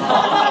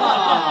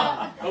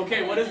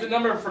 Okay, what is the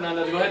number,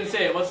 Fernanda? Go ahead and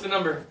say it. What's the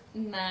number?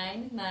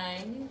 9,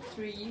 9,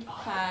 3,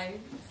 5,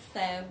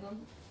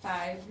 7,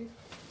 5,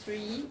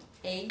 3,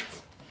 8,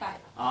 5.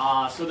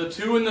 Ah, so the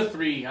 2 and the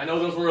 3. I know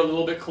those were a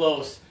little bit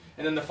close.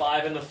 And then the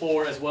 5 and the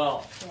 4 as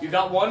well. You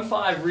got 1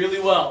 5 really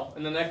well.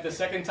 And the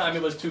second time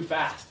it was too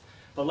fast.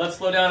 But let's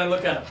slow down and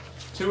look at them.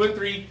 2 and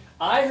 3.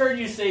 I heard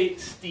you say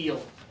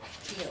steal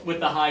with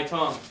the high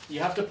tongue.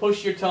 You have to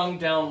push your tongue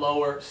down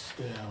lower.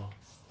 Still.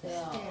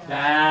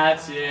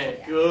 That's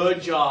it.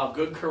 Good job.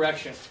 Good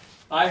correction.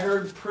 I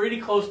heard pretty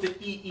close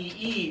to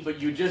E, but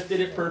you just did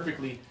it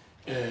perfectly.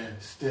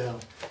 Still.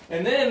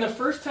 And then the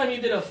first time you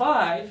did a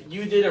 5,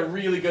 you did a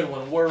really good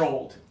one.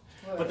 World.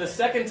 But the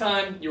second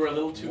time, you were a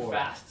little too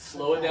fast.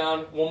 Slow it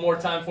down. One more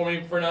time for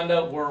me,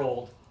 Fernanda.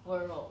 World.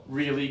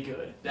 Really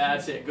good.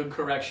 That's it. Good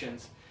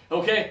corrections.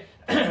 Okay,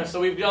 so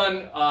we've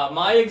done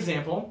my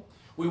example.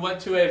 We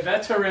went to a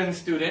veteran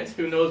student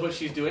who knows what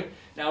she's doing.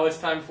 Now it's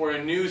time for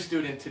a new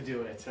student to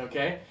do it,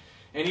 okay?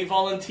 Any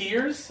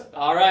volunteers?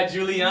 All right,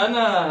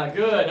 Juliana.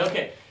 Good.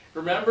 Okay.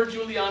 Remember,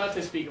 Juliana,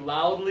 to speak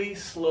loudly,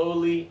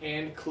 slowly,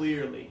 and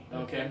clearly,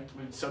 okay?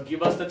 So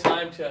give us the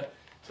time to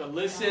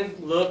listen,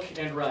 look,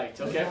 and write,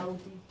 okay?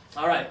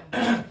 All right.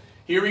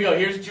 Here we go.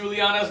 Here's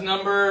Juliana's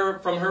number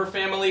from her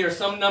family, or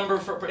some number.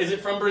 Is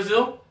it from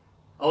Brazil?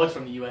 Oh, it's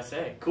from the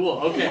USA. Cool.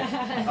 Okay.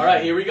 All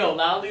right. Here we go.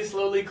 Loudly,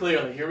 slowly,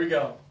 clearly. Here we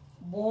go.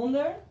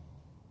 Wonder.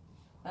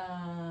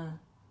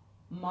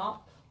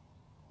 Mop.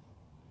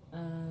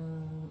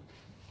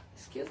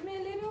 Excuse me a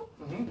little.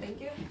 Mm-hmm.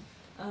 Thank you.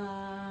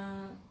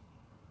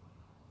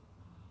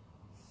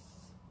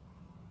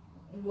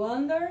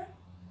 Wonder.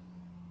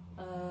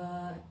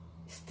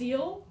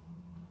 Steal.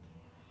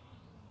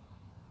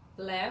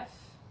 Laugh.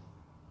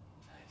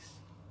 Nice.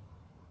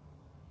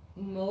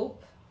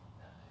 Mope.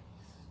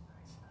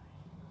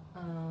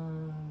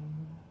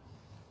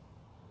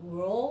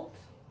 World.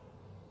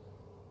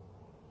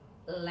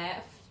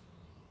 Laugh.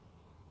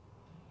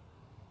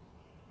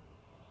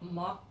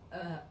 Mop.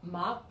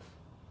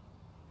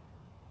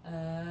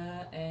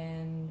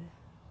 And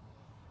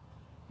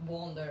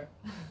wonder.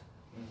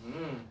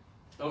 Mm-hmm.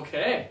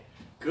 Okay.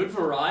 Good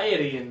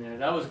variety in there.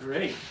 That was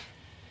great.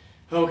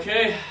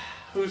 Okay,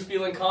 who's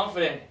feeling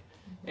confident?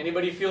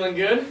 Anybody feeling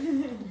good?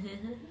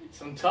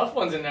 Some tough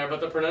ones in there,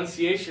 but the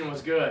pronunciation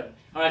was good.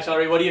 All right,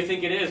 Charlie, what do you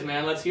think it is,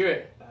 man? Let's hear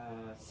it.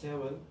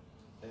 7,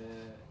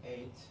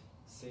 8,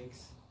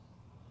 6,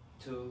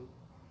 2,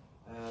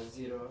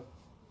 0,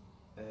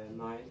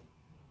 9,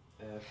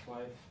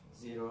 5,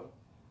 0,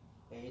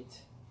 8,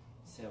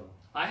 7.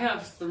 I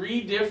have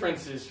 3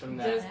 differences from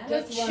that.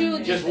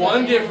 Just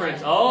one one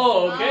difference.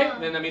 Oh, okay. Ah.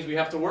 Then that means we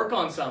have to work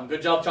on some.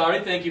 Good job, Charlie.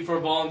 Thank you for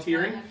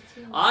volunteering.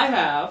 I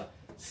have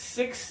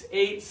 6,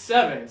 8,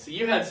 7. So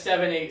you had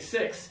 7, 8,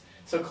 6.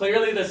 So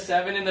clearly the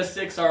 7 and the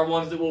 6 are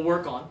ones that we'll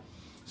work on.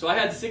 So I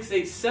had 6,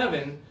 8,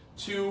 7,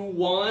 2,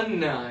 1,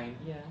 9,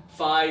 Yeah.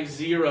 5,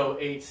 0,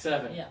 8,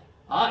 7. Yeah.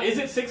 Is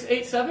it 6,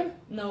 8, 7?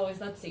 No,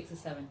 it's not 6,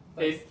 it's 7.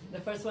 The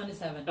first one is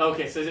 7.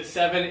 Okay, so is it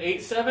 7,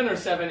 8, 7 or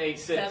 7, 8,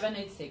 6? 7,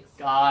 8, 6.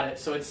 Got it.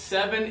 So it's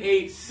 7,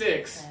 8,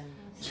 6,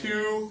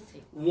 2,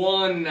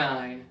 1,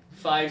 9,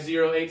 5,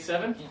 0, 8,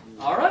 7.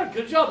 Yeah. All right,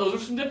 good job. Those are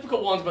some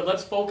difficult ones, but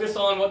let's focus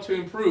on what to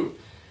improve.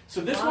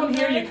 So this one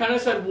here, you kind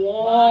of said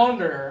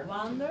wander.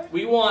 Wander.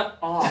 We want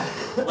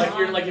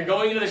like you're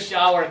going into the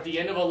shower at the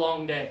end of a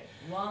long day.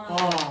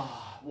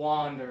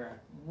 Wander.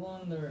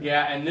 Wander.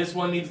 Yeah, and this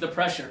one needs the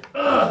pressure.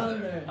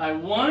 Wander. I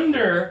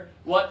wonder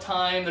what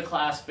time the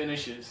class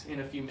finishes in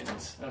a few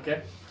minutes.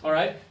 Okay? All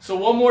right? So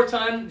one more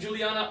time,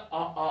 Juliana.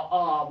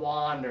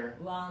 Wander.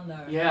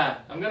 Wander. Yeah,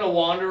 I'm going to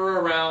wander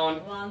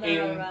around Wander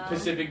in around.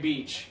 Pacific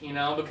Beach,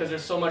 because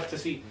there's so much to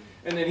see.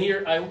 And then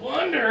here, I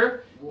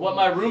wonder what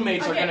my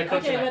roommates are going to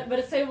cook tonight.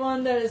 but say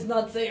wander is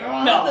not say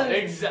wander. No,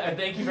 exactly.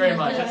 Thank you very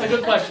much. That's a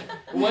good question.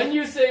 When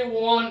you say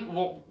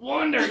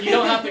wonder, you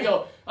don't have to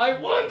go, I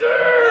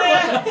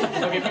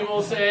wonder. Okay, people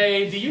will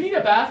say, do you need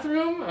a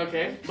bathroom?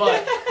 Okay,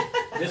 but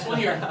this one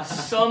here,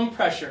 some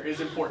pressure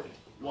is important.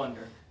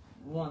 Wonder.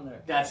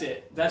 Wander. That's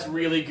it. That's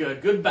really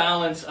good. Good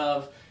balance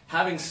of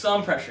having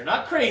some pressure.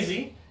 Not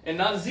crazy and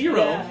not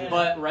zero, Yeah.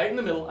 but right in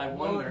the middle. I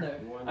wonder. Wonder.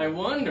 I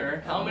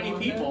wonder how many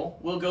people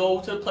will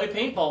go to play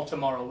paintball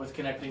tomorrow with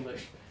Connect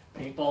English.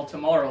 Paintball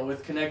tomorrow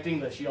with Connect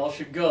English. You all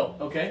should go,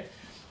 okay?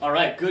 All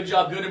right, good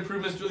job, good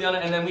improvements, Juliana.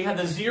 And then we had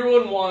the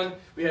 0 and 1.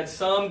 We had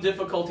some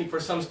difficulty for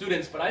some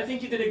students, but I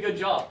think you did a good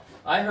job.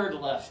 I heard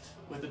left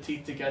with the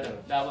teeth together.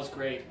 That was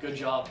great. Good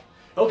job.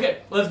 Okay,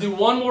 let's do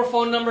one more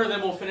phone number,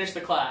 then we'll finish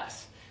the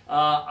class.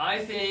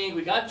 I think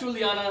we got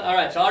Juliana. All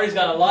right, Chari's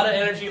got a lot of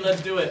energy. Let's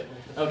do it.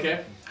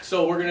 Okay,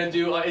 so we're going to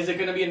do, is it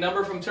going to be a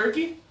number from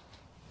Turkey?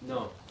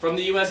 No. From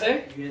the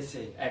USA?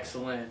 USA.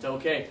 Excellent.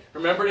 Okay.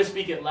 Remember to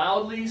speak it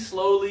loudly,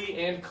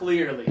 slowly, and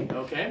clearly.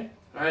 Okay?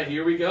 All right,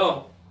 here we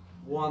go.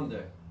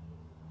 Wonder.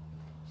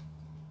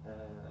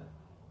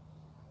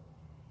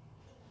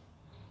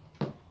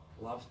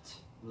 Left.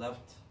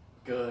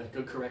 Good.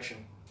 Good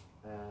correction.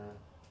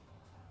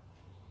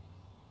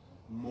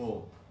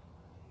 MOPE.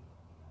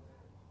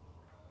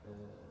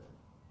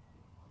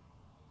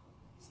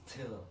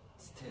 Still.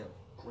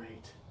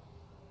 Great.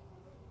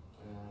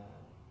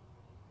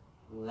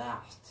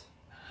 Last.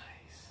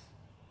 Nice.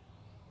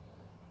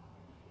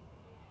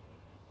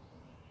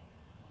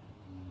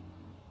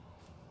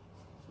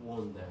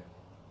 Wonder.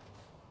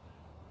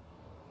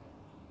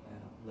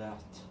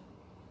 Left.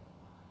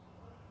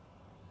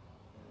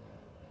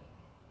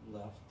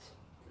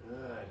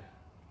 Good.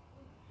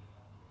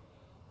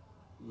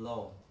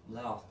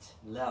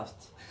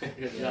 Left.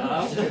 Good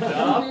job. Good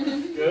job.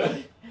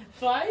 Good.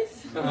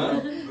 Twice?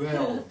 Uh-huh.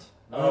 World.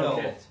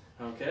 Okay.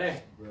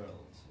 Okay.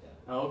 World.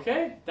 Yeah.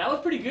 Okay. That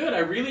was pretty good. I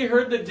really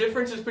heard the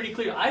difference is pretty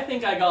clear. I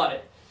think I got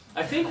it.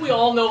 I think we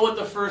all know what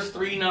the first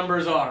 3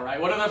 numbers are, right?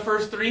 What are the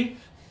first 3?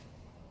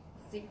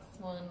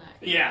 619.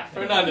 Yeah,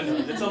 Fernando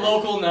knows. It's a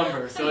local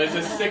number, so it's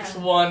a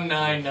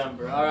 619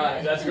 number. All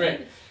right, that's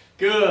great.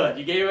 Good.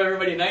 You gave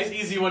everybody a nice,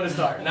 easy one to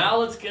start. Now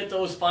let's get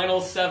those final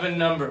 7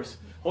 numbers.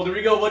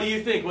 Rodrigo, what do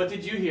you think? What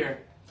did you hear?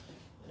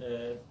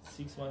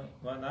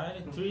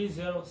 6119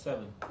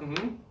 307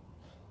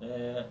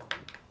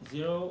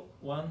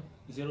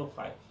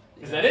 0105.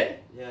 Is that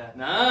it? Yeah.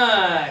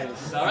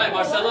 Nice. All right,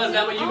 Marcella, is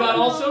that what you got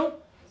also?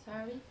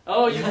 Sorry?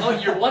 Oh,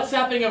 you're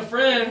WhatsApping a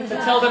friend to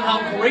tell them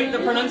how great the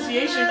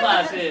pronunciation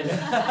class is.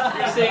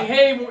 You're saying,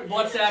 hey,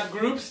 WhatsApp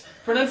groups,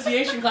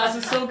 pronunciation class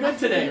is so good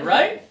today,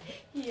 right?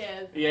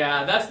 Yes.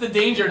 Yeah, that's the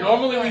danger.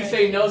 Normally we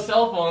say no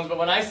cell phones, but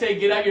when I say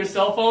get out your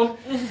cell phone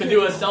to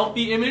do a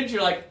selfie image,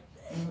 you're like,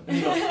 and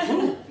you go,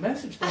 ooh,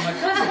 message from my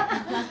cousin.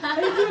 How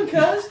you doing,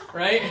 cuz?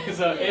 Right?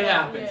 So it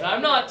happens. yeah.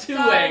 I'm not too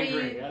Sorry.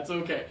 angry. That's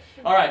okay.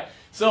 All right.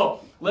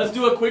 So let's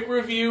do a quick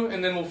review,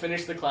 and then we'll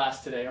finish the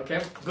class today,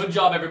 okay? Good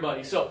job,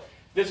 everybody. So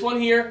this one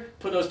here,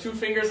 put those 2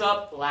 fingers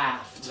up,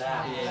 laughed.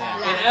 Yeah.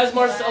 And as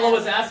Marcella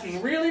was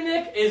asking, really,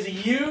 Nick? Is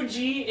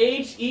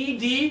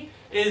UGHED?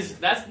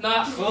 That's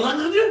not...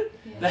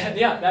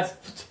 Yeah, that's...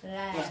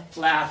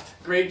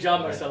 Laughed. Great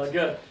job, Marcella.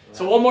 Good.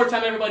 So one more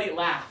time, everybody,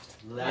 laughed.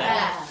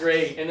 Left.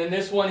 Great. And then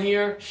this one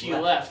here, she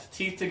left.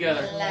 Teeth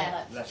together.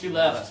 Left. She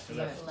left.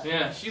 Left.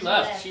 Yeah, she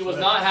left. She was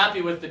not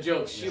happy with the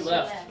jokes. She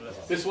left.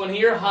 Left. This one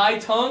here, high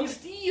tongue,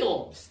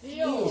 steal.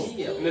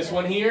 And this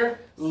one here,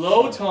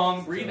 low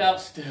tongue, breathe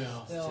out,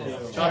 still.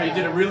 Johnny, you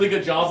did a really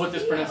good job with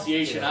this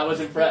pronunciation. I was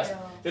impressed.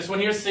 This one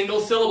here,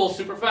 single syllable,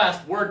 super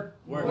fast. Word.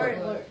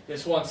 Word.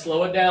 This one,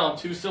 slow it down.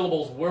 2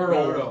 syllables.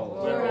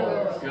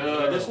 World.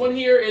 Good. This one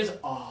here is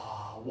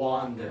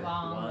wander.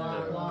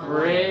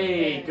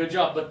 Great. Good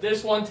job. But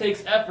this one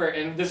takes effort,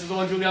 and this is the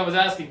one Julian was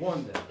asking.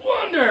 Wonder.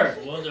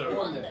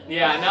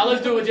 Yeah, now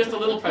let's do it with just a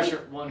little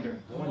pressure. Wonder.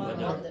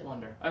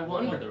 I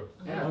wonder.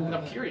 Yeah,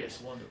 I'm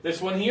curious. This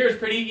one here is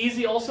pretty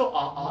easy also.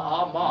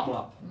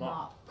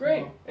 Mop.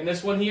 Great. And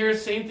this one here,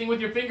 same thing with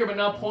your finger, but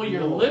now pull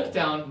your lip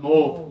down.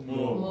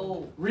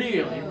 Mope.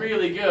 Really,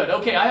 really good.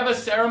 Okay, I have a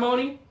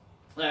ceremony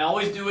that I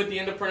always do at the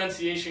end of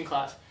pronunciation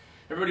class.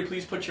 Everybody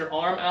please put your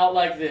arm out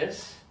like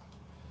this.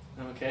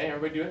 Okay,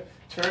 everybody do it.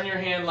 Turn your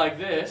hand like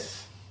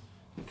this.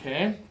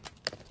 Okay.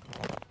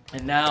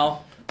 And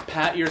now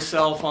pat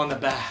yourself on the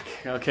back.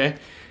 Okay.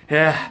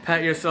 Yeah,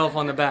 pat yourself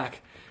on the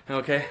back.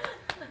 Okay.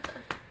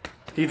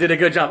 You did a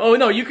good job. Oh,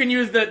 no, you can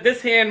use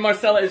this hand,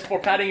 Marcella, is for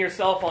patting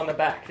yourself on the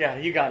back. Yeah,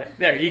 you got it.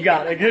 There, you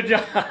got it. Good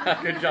job.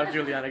 Good job,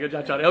 Juliana. Good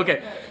job, Charlie.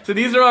 Okay, so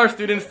these are our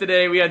students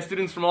today. We had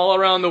students from all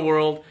around the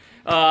world.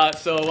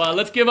 So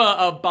let's give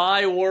a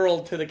bye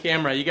world to the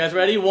camera. You guys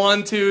ready?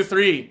 1, 2,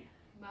 3.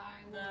 Bye.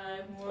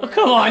 Oh,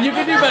 come on, you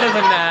can do better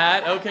than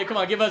that. Okay, come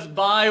on, give us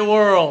bye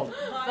world.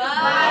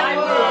 Bye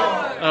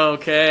world.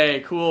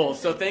 Okay, cool.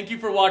 So thank you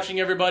for watching,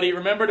 everybody.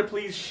 Remember to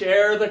please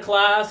share the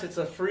class. It's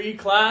a free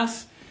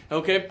class.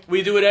 Okay,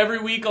 we do it every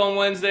week on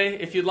Wednesday.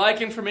 If you'd like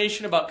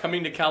information about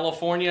coming to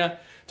California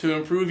to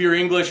improve your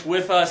English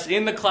with us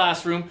in the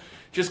classroom,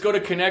 just go to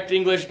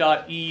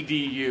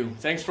connectenglish.edu.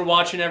 Thanks for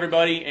watching,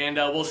 everybody, and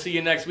we'll see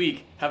you next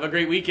week. Have a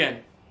great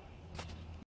weekend.